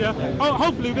 session drummers. Yeah.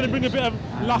 Hopefully, we're going to bring a bit of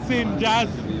Latin jazz.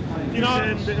 You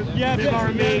know, yeah, a bit of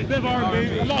R&B, a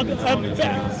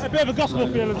bit of a gospel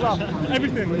feel as well.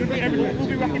 Everything. We'll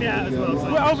be rocking it out as well.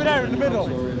 So. We're over there in the middle.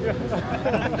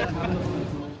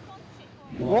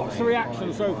 What's the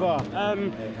reaction so far? I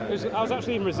was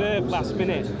actually in reserve last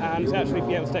minute, and to actually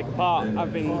be able to take a part,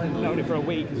 I've been known it for a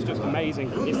week. It's just amazing.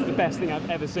 It's the best thing I've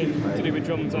ever seen to do with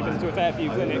drums. I've been to a fair few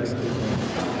clinics.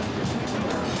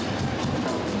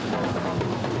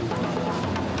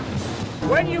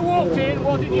 When you walked in,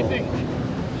 what did you think?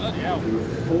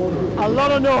 A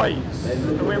lot of noise.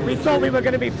 We thought we were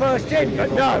going to be first in,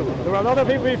 but no. There were a lot of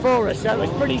people before us, so it was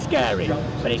pretty scary.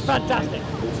 But it's fantastic.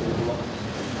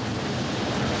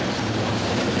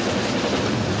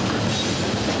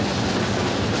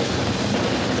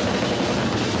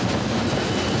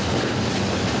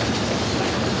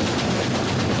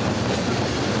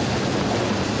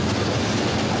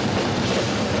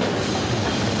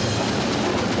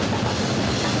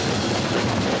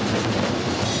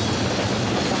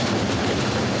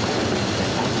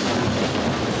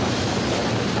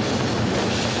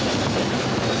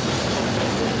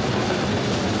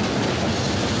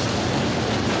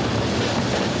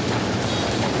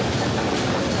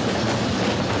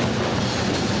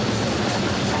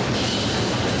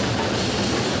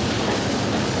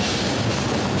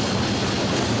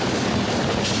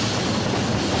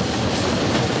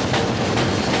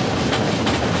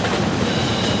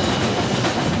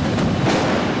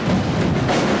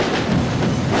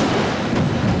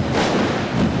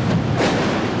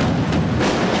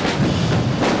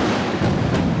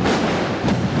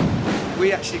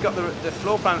 actually got the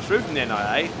floor plan through from the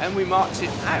NIA and we marked it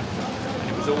out.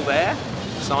 And it was all there,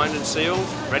 signed and sealed,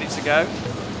 ready to go.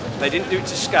 They didn't do it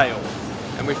to scale.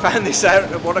 And we found this out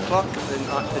at 1 o'clock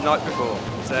the night before.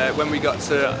 So when we got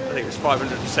to, I think it was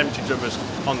 570 drummers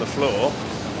on the floor,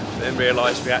 then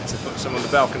realised we had to put some on the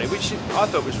balcony, which I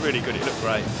thought was really good, it looked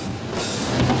great.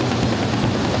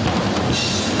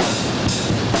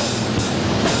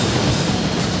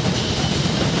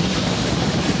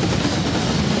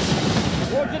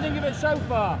 What do you think of it so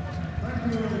far?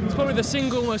 It's probably the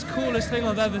single most coolest thing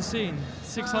I've ever seen.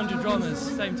 600 drummers,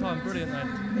 same time, brilliant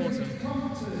mate,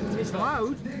 awesome. It's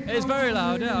loud? It's very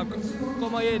loud, yeah. I've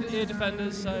got my ear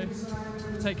defenders, so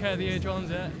take care of the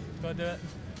eardrums, yeah, gotta do it.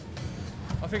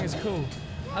 I think it's cool,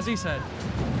 as he said.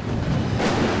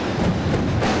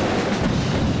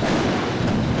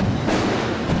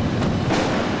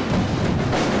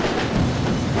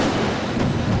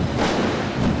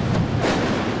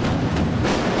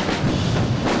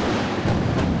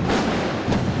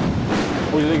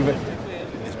 What do you think of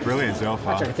it? It's brilliant so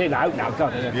far. Actually, I can take that out now,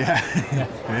 can't I? Yeah,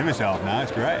 I can hear myself now,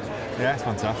 it's great. Yeah, it's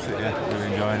fantastic, yeah,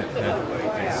 really enjoying it.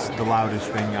 Yeah. It's the loudest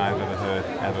thing I've ever heard,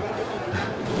 ever.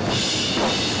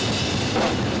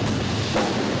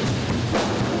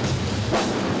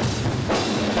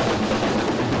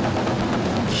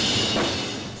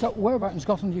 So, whereabouts in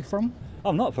Scotland are you from?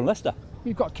 I'm not from Leicester.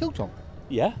 You've got a kilt on.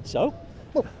 Yeah, so?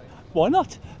 Well, why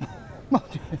not?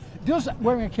 Does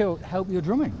wearing a kilt help your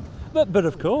drumming? But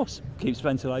of course, keeps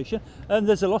ventilation. And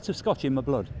there's a lot of Scotch in my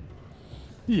blood.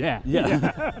 Yeah.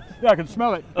 Yeah. Yeah, I can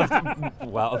smell it.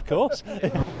 Well, of course.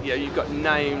 Yeah, you've got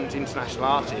named international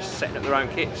artists setting up their own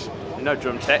kits. No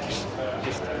drum techs.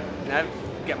 Just,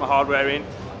 get my hardware in,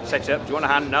 set it up. Do you want a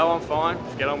hand? No, I'm fine.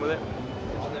 Just get on with it.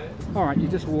 All right, you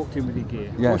just walked in with your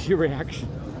gear. Yeah. What's your reaction?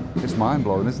 It's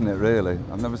mind-blowing, isn't it, really?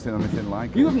 I've never seen anything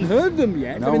like it. You haven't heard them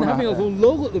yet. No, I mean, they're having a whole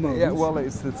lull at the moment. Yeah, well,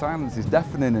 it's the silence is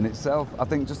deafening in itself. I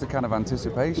think just the kind of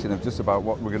anticipation of just about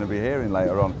what we're going to be hearing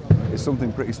later on is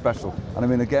something pretty special. And I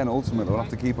mean, again, ultimately, we'll have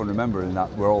to keep on remembering that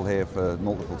we're all here for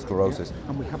multiple sclerosis.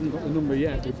 And we haven't got the number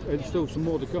yet. There's still some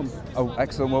more to come. Oh,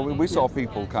 excellent. Well, we saw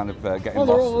people kind of getting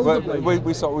they're all over lost. the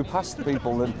place. We passed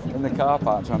people in the car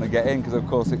park trying to get in because, of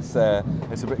course, it's a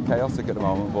bit chaotic at the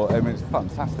moment. But I mean, it's a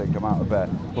fantastic amount of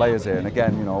players here, and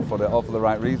again, you know, all for the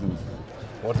right reasons.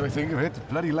 What do I think of it?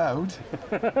 Bloody loud.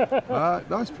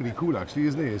 That's pretty cool, actually,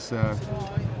 isn't it?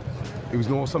 It was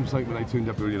an awesome sight when I turned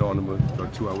up earlier on,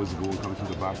 about 2 hours ago, and come through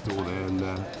the back door there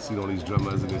and seen all these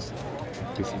drummers and this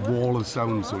wall of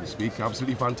sound, so to speak.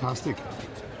 Absolutely fantastic.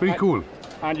 Pretty cool.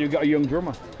 And you've got a young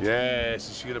drummer. Yes,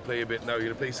 she's going to play a bit now. You're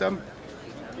going to play some?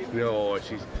 No,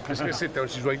 she's just going to sit down.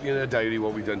 She's writing in her diary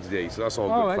what we've done today, so that's all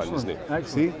good fun, isn't it?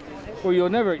 Excellent. See? Well, you'll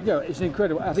never, it's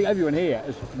incredible. I think everyone here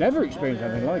has never experienced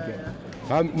anything like it.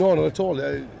 No, not at all.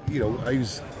 I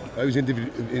was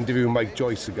interviewing Mike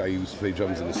Joyce, the guy who used to play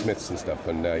drums in the Smiths and stuff,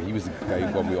 and he was the guy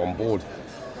who got me on board.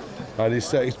 And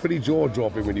it's pretty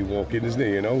jaw-dropping when you walk in, isn't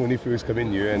it? You know, when you first come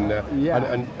in here, and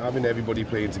having everybody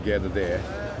playing together there,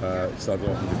 started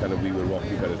off with the kind of We Were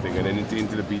Rocky kind of thing, and then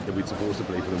into the beat that we're supposed to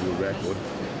play for the new record.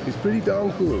 It's pretty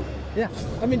darn cool. Yeah,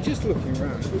 I mean, just looking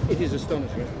around, it is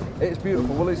astonishing. It's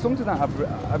beautiful. Well, it's something that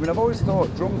I've always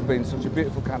thought drums being such a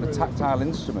beautiful kind of tactile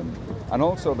instrument, and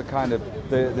also the kind of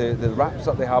the wraps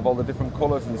that they have, all the different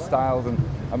colours and styles, and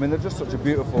I mean, they're just such a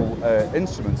beautiful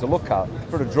instrument to look at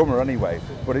for a drummer anyway.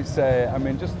 But it's, I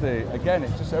mean, just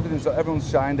it's just everyone's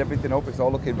shined everything up. It's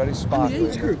all looking very sparkly. And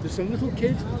the age group, there's some little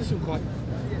kids, there's some quite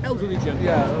elderly gentlemen.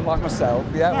 Yeah, like myself.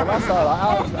 Yeah, well, that's all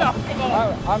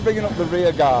right. I'm bringing up the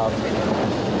rear guard.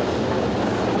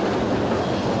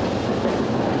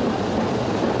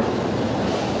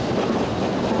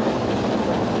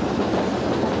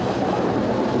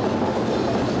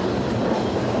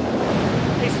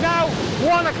 It's now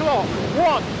 1 o'clock,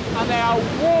 and they are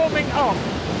warming up.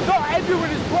 Not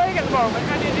everyone is playing at the moment,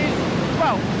 and it is,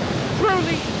 well,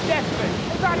 truly deafening.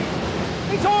 In fact,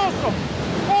 it's awesome.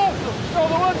 Awesome. So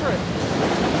the word for it.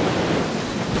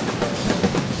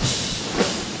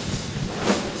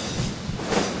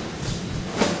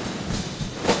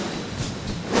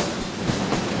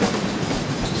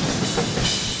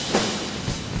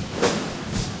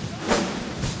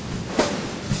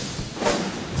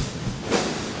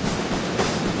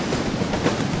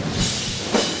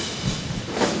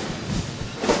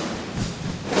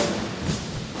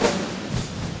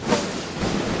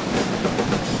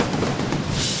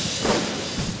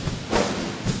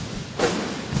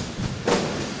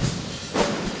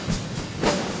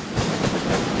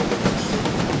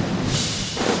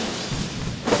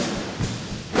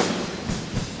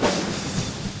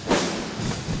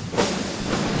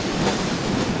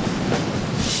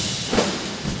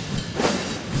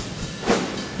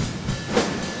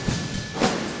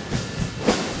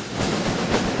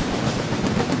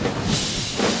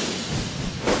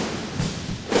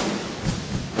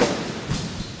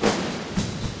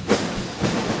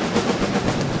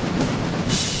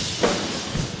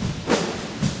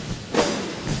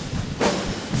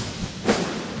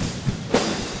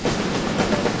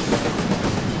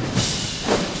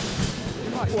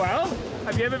 Well,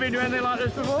 have you ever been to anything like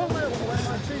this before?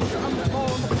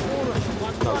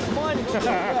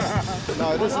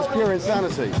 No, this is pure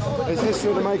insanity. It's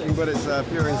history in the making, but it's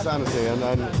pure insanity, and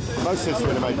most history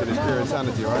in the making is pure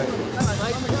insanity, right?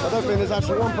 I don't think there's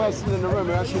actually one person in the room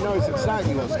who actually knows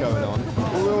exactly what's going on,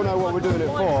 but we all know what we're doing it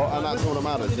for, and that's all that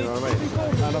matters, you know what I mean?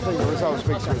 And I think the result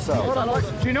speaks for itself.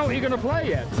 Do you know what you're going to play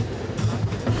yet?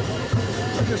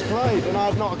 I just played, and I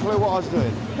had not a clue what I was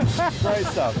doing. Great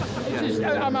stuff.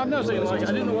 I'm not saying like I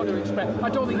didn't know what to expect. I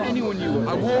don't think anyone knew.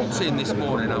 I walked in this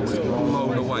morning, I was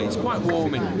blown away. It's quite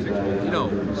warming, you know,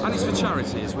 and it's for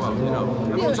charity as well, you know.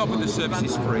 And on top of the service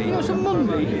is free. You know, it's a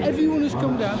Monday, everyone has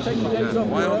come down, taking days off.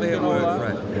 Why aren't they at work,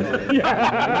 Fred?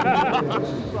 Yeah.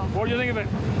 What do you think of it?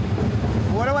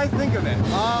 What do I think of it?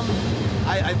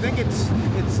 I think it's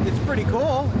pretty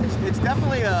cool. It's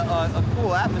definitely a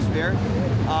cool atmosphere.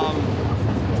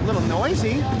 It's a little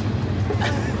noisy.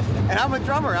 And I'm a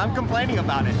drummer, I'm complaining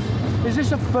about it. Is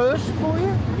this a first for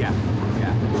you? Yeah,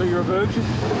 yeah. So you're a virgin?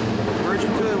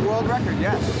 Virgin to the world record,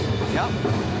 yes. Yep.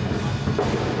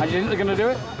 And you think they're going to do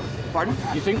it? Pardon?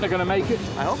 You think they're going to make it?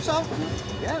 I hope so.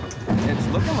 Yeah. It's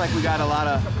looking like we got a lot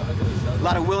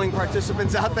of willing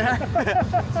participants out there.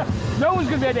 No one's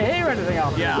going to be able to hear anything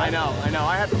out there. Yeah, I know.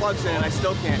 I had plugs in and I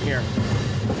still can't hear.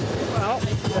 Well,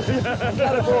 I'm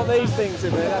glad I brought these things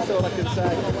in there, that's all I can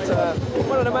say. But,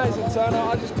 what an amazing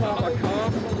turnout. I just parked my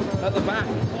car at the back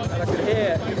and I could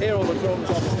hear all the drums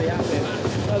obviously happening.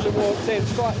 As I walked in,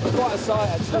 it's quite a sight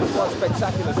actually, it's quite a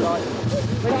spectacular sight.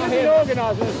 You've been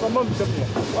organising this for months, haven't you?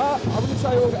 Well, I wouldn't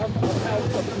say I've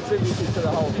contributed to the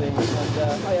whole thing,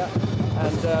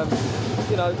 and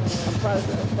you know, I'm proud to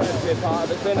be a part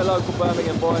of it. Being a local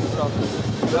Birmingham boy and stuff,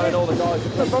 knowing all the guys.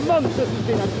 So for months this has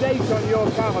been a date on your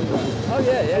calendar. Oh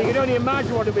yeah. You can only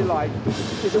imagine what it'd be like.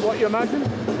 Is it what you imagine?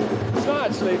 It's not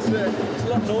actually. It's a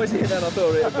lot noisier than I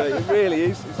thought it would be. It really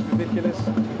is. It's ridiculous.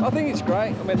 I think it's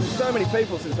great. I mean, there's so many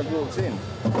people since I've walked in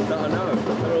that I know.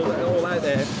 They're all out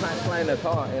there playing their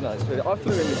part. You know, I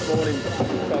flew in this morning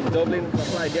from Dublin. I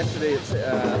played yesterday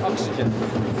at Oxygen.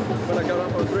 When I got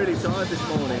up, I was really tired this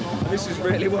morning. This has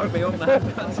really woke me up now.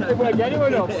 It woke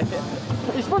anyone up.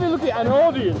 It's funny looking at an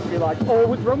audience and be like, all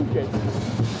with drum kits.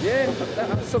 Yeah,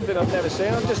 that's something I've never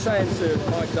seen. I'm just saying to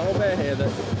Mike Talbot here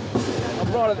that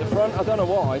I'm right at the front. I don't know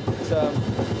why, but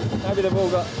maybe they've all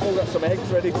got some eggs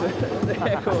ready to.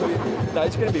 No,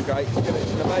 it's going to be great. It's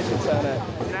an amazing turnout.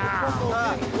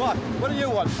 What do you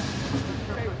want?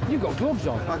 You've got gloves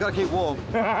on. I've got to keep warm.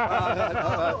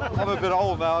 I'm a bit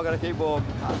old now, I've got to keep warm.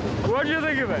 What do you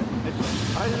think of it?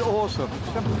 It's awesome.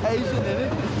 It's amazing, isn't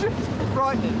it? It's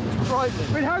frightening. It's frightening. I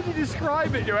mean, how do you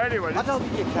describe it to anyone? I don't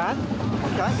think you can.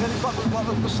 Okay, what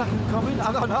the second coming?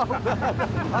 I don't know.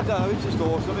 I don't know, it's just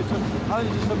awesome. It's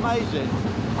just amazing.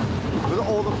 With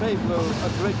all the people who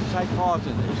agreed to take part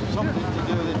in it. It's something to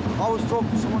do with it. I was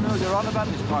talking to someone earlier on about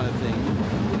this kind of thing.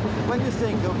 When you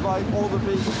think of like all the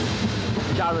big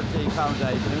charity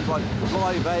foundations, like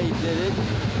Live Aid did it,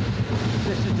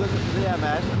 this is the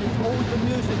MS, and it's all the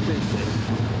music business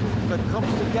that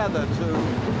comes together to,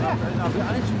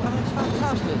 and it's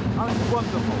fantastic, and it's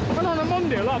wonderful. And on a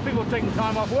Monday, a lot of people are taking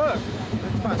time off work.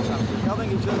 It's fantastic. I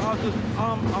think it's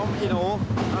I'm in awe.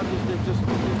 I'm just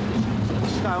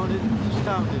astounded.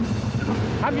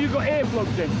 Have you got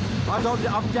earplugs in?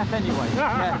 I'm deaf anyway.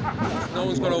 Yeah. No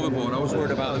one's gone overboard. I was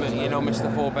worried about them, you know,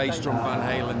 Mr. 4 bass drum Van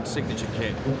Halen signature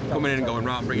kit coming in and going,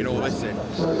 right, I'm bringing all this in.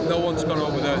 No one's gone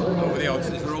over the odds.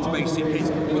 They're all basic kits.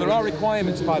 But there are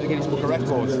requirements by the Guinness Book of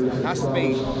Records. It has to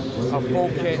be a full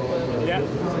kit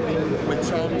with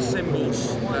toms,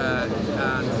 cymbals, and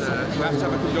we have to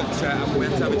have a conductor and we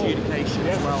have to have adjudication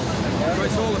as well. So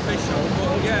it's all official.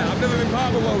 But yeah, I've never been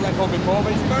part of a world record before,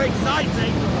 but it's very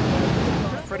exciting.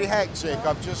 Pretty hectic.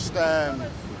 I've just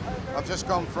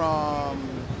gone from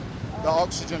the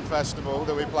Oxygen Festival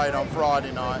that we played on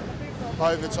Friday night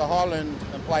over to Holland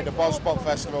and played the Bospot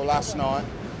Festival last night,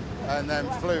 and then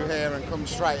flew here and come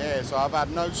straight here. So I've had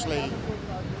no sleep.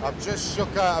 I've just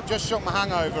shook my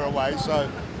hangover away, so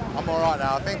I'm all right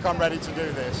now. I think I'm ready to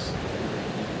do this.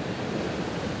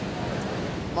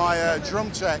 My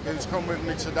drum tech who's come with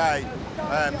me today,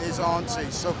 his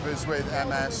auntie suffers with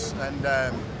MS, and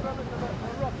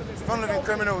Fun Living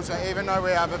Criminals, even though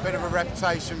we have a bit of a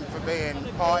reputation for being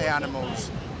party animals,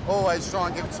 always try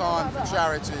and give time for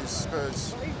charities,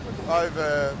 because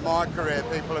over my career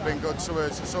people have been good to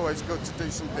us. It's always good to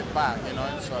do something back, you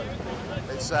know, so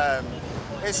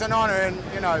it's an honour, and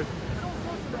you know,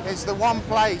 it's the one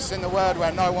place in the world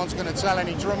where no one's going to tell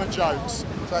any drummer jokes,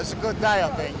 so it's a good day, I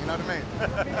think, you know what I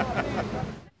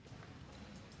mean?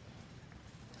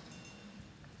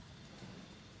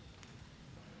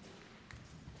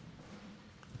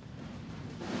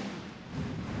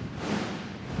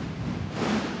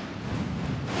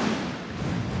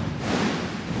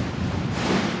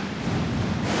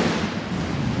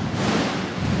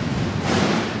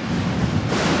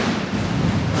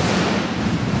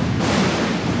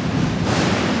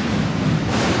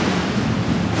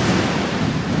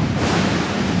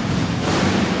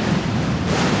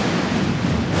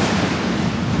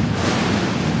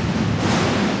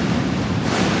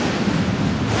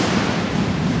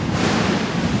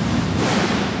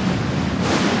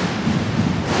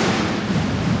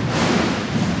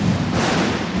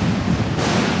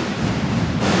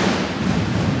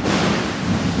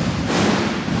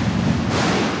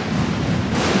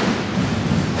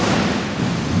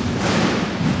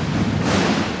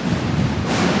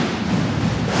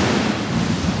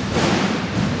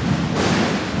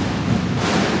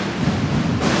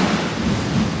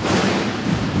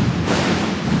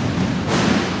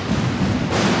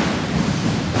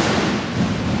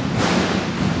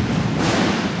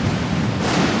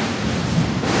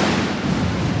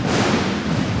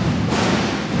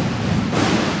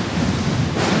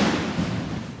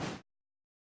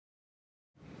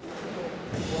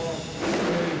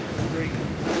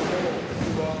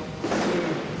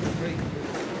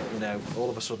 know, all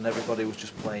of a sudden everybody was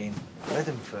just playing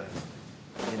rhythm for,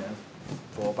 you know,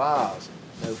 4 bars,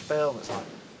 no fill. It's like,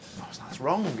 oh, that's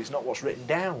wrong. It's not what's written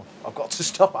down. I've got to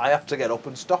stop. I have to get up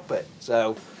and stop it.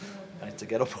 So I had to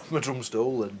get up off my drum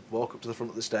stool and walk up to the front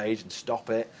of the stage and stop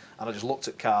it. And I just looked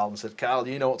at Carl and said, Carl,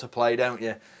 you know what to play, don't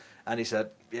you? And he said,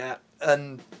 yeah.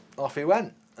 And off he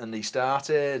went. And he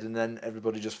started, and then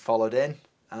everybody just followed in.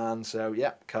 And so,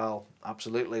 yeah, Carl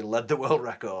absolutely led the world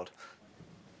record.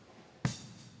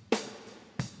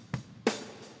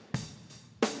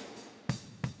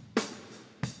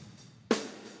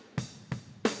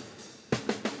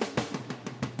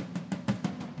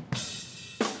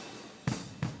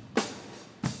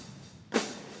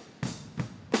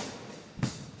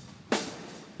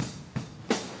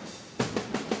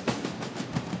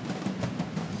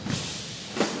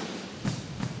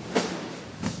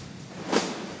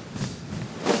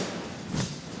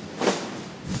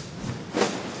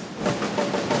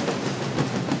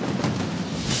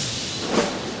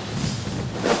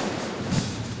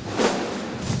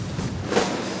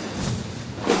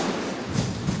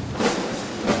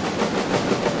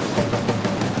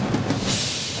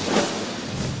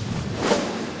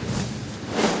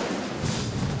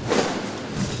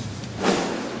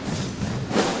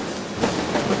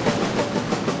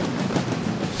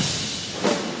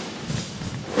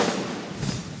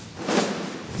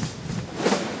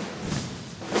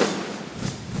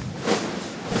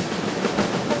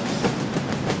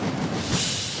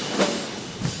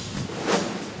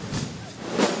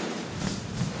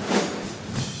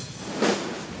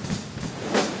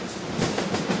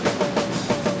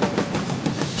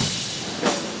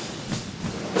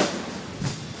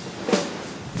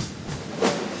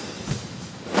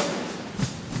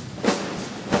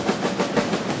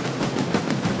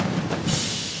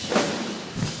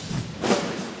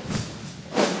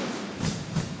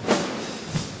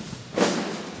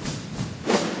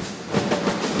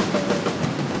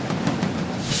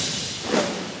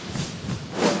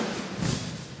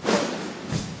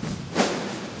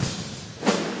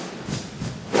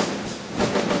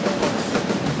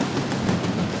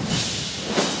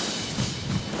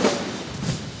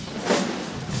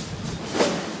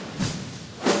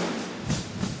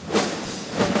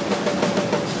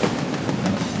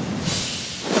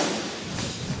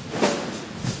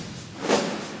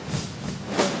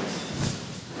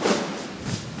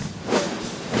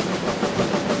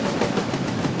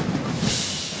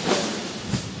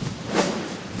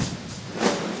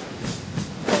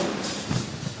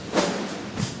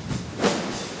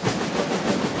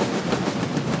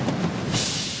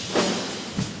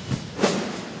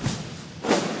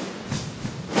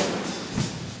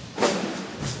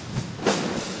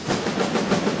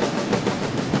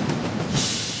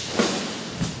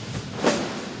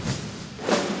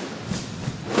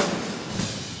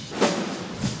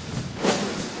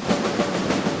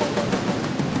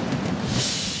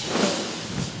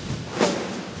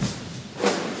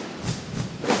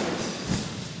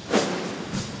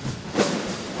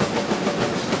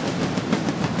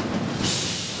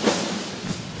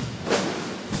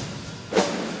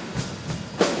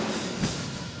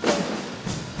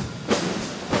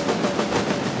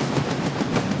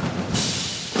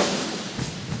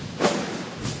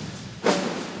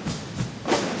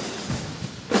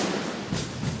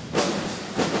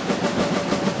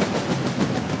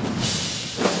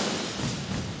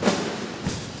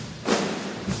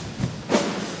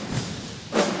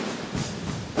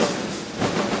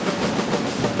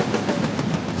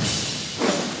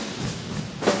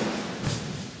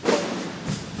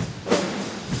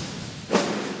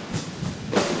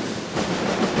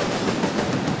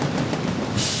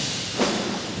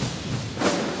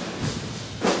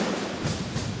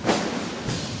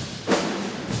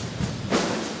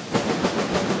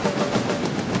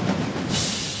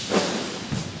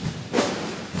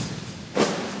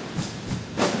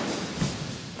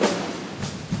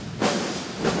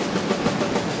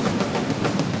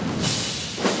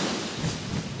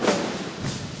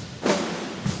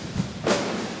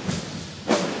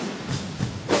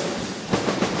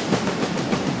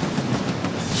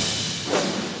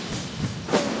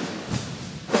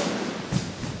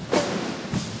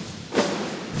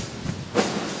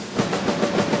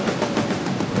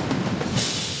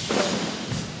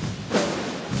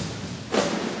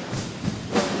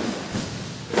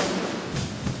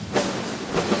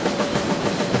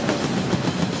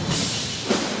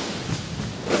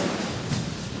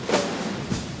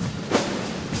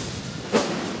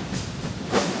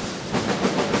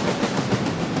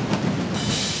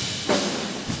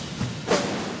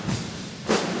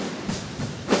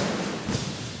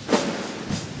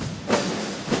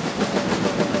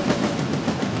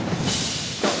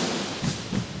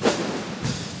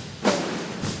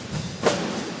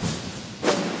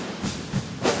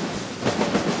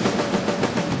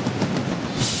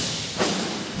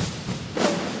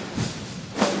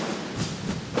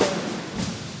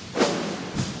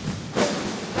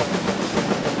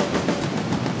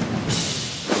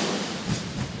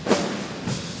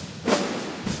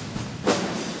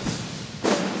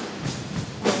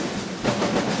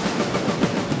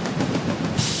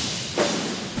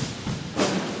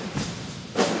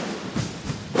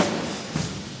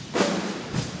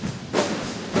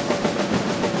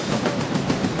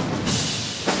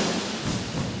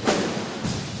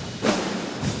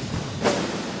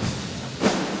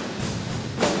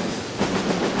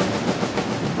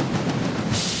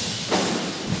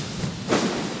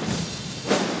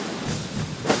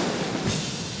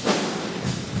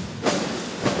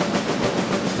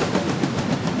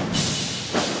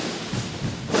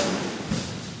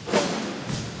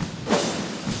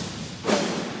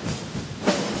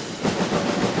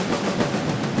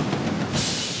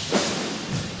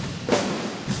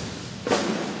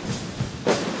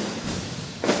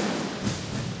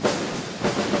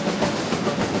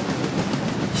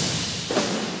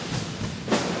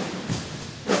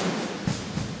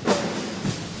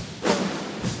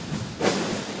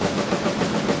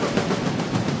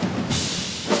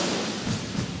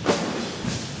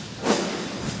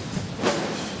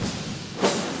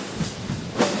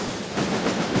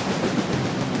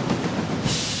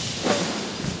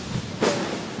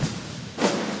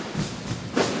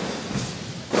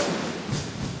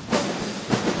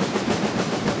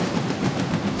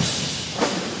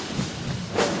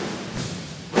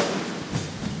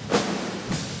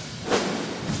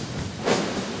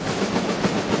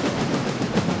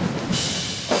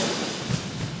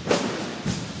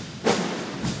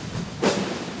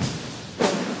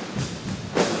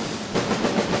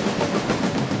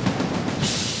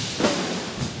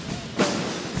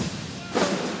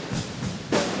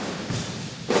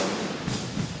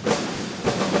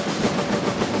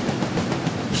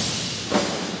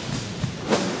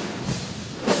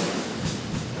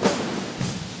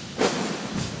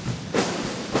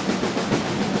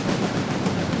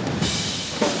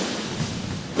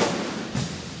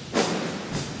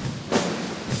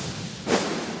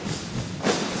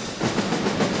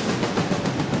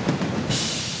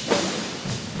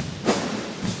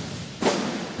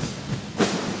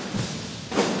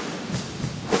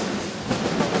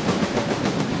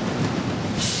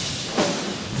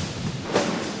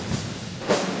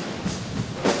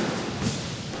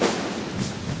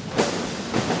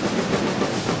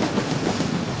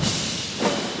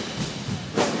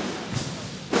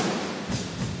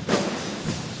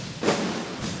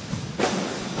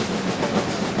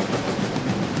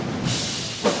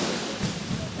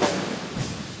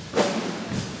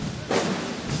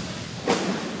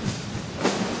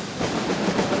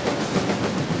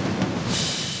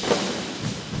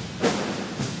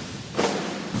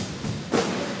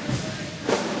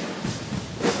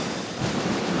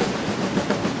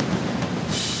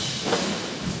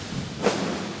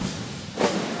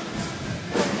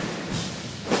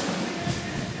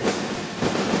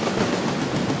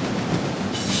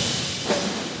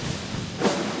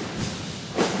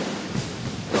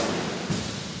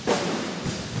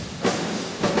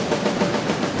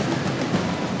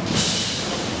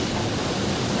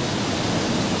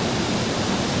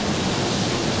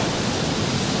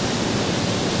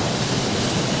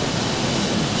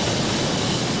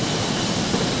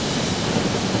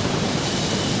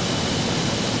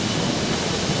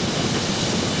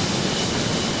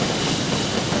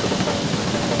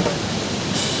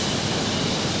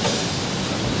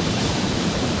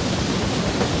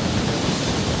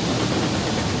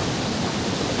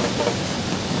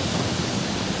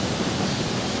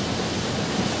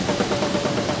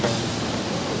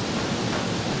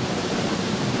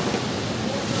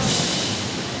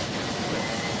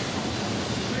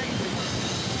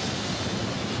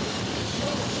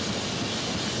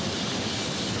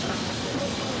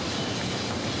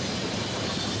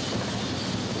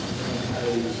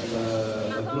 is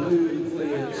a blue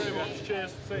Fiat.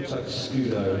 Looks like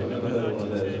Scudo. Another one of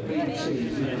those.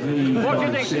 BT. What do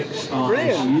you think?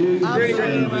 Brilliant.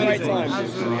 Really great time.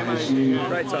 Absolutely amazing.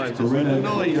 Great time. The Renault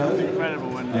Clio.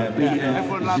 Incredible.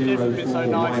 Everyone loved it. It's been so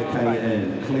nice.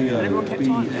 YKN. Clio. Everyone kept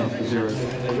time.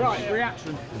 BF0. Right,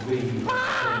 reaction. If you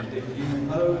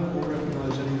own or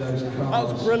recognise any of those cars. That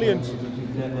was brilliant.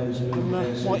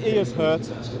 My ears hurt,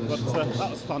 but that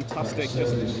was fantastic.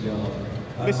 Just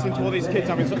listening to all these kids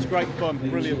having such great fun.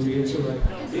 Brilliant. It's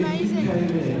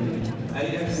amazing.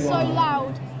 So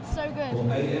loud, so good.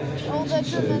 All the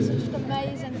drummers are just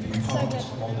amazing. It's so good.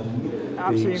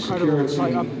 Absolutely incredible. It's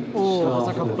like there's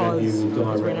like a buzz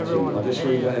between everyone.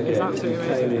 It's absolutely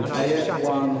amazing. And I'm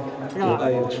chatting.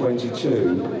 AF22.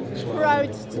 It's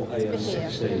proud to be here.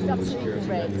 It's absolutely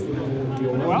great.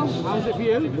 Well, how was it for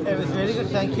you? It was really good,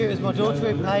 thank you. It was my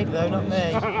daughter who played though, not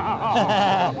me.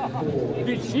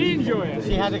 Did she enjoy it?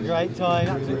 She had a great time,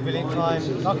 absolutely brilliant time.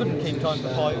 I couldn't keep time for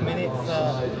 5 minutes.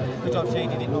 Good job she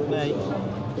did it, not me.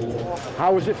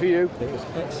 How was it for you? It was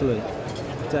excellent.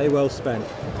 Day well spent.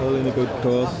 All in a good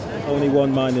cause. Only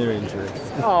one minor injury.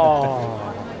 Oh.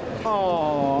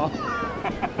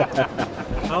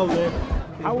 I'll live.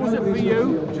 How was it for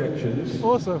you?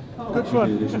 Awesome. Good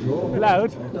fun.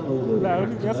 Loud.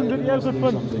 Yes, good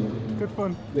fun. Good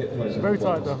fun. Very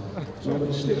tight though.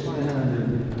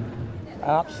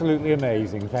 Absolutely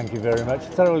amazing. Thank you very much.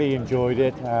 Thoroughly enjoyed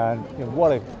it, and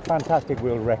what a fantastic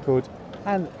world record,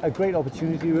 and a great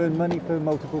opportunity to earn money for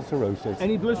multiple sclerosis.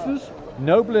 Any blisters?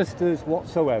 No blisters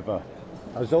whatsoever.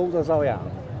 As old as I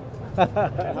am.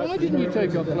 Why didn't you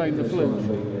take up playing the flute?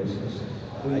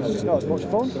 It's just not as much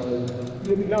fun.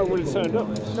 No one would have turned up.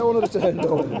 No one would have turned up.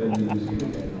 Car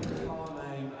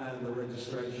name and the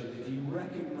registration. If you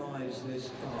recognise this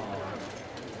car.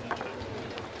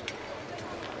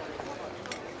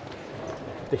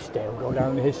 This day will go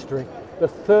down in history. The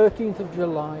 13th of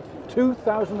July,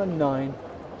 2009,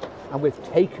 and we've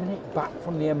taken it back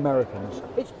from the Americans.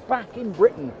 It's back in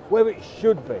Britain, where it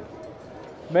should be.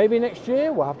 Maybe next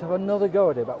year we'll have to have another go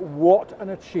at it, but what an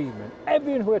achievement.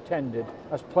 Everyone who attended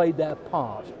has played their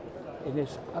part in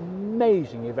this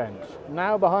amazing event.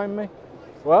 Now behind me,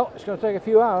 well, it's going to take a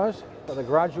few hours, but the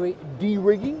graduate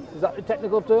de-rigging, is that the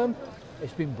technical term?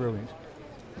 It's been brilliant.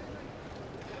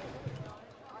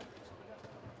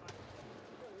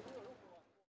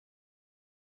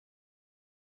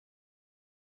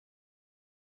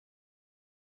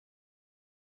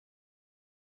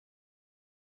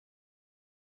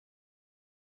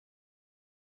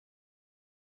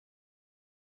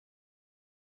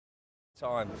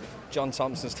 Time. John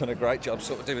Thompson's done a great job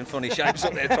sort of doing funny shapes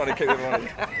up there trying to keep everyone in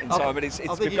time, but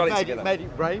we've got it together. Made it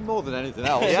rain more than anything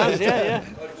else. Yeah.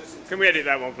 Can we edit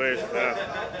that one, please?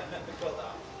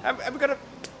 Have we got a...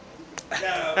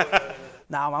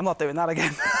 No, I'm not doing that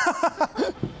again.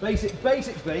 Basic beat,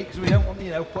 because we don't want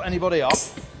to, put anybody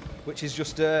off, which is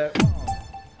just.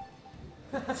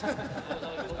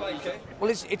 Well,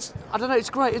 it's I don't know, it's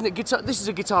great, isn't it? This is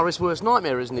a guitarist's worst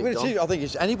nightmare, isn't it, Don? I think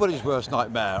it's anybody's worst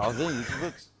nightmare. I think.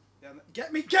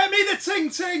 Get me the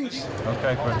ting-tings!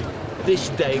 Okay, Freddie. This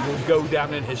day will go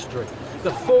down in history.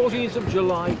 The 14th of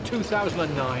July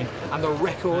 2009, and the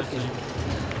record is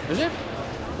it?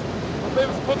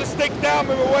 Put the stick down,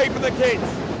 move away from the kids!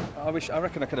 I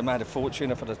reckon I could have made a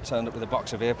fortune if I'd have turned up with a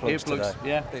box of earplugs today.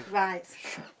 Yeah. Right.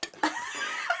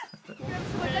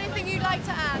 Anything you'd like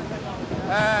to add?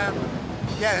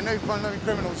 Yeah, the new Fun Loving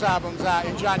Criminals album's out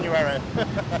in January.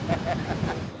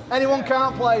 Anyone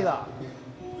can't play that?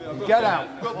 Get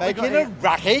out. Making a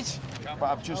racket. But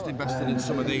I've just invested in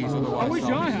some of these, otherwise. I wish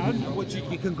I had. Which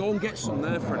you can go and get some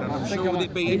there, Fred, and I'm sure with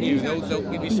it being you,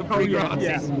 they'll give you some free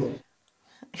gratis.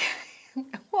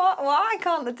 What? Why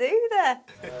can't they do that?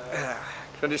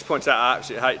 Can I just point out I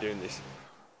absolutely hate doing this.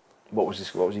 What was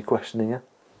he questioning you?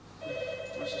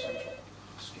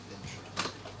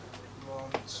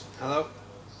 Hello?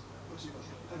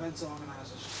 Event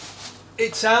organisers.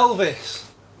 It's Elvis.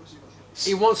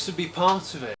 He wants to be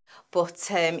part of it.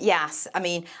 But yes, I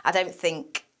mean, I don't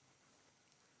think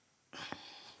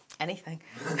anything.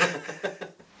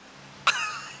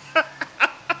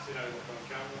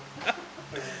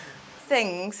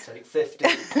 Things. Take 50.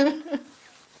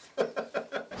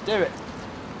 Do it.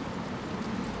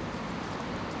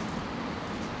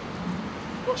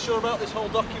 Not sure about this whole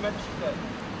documentary thing.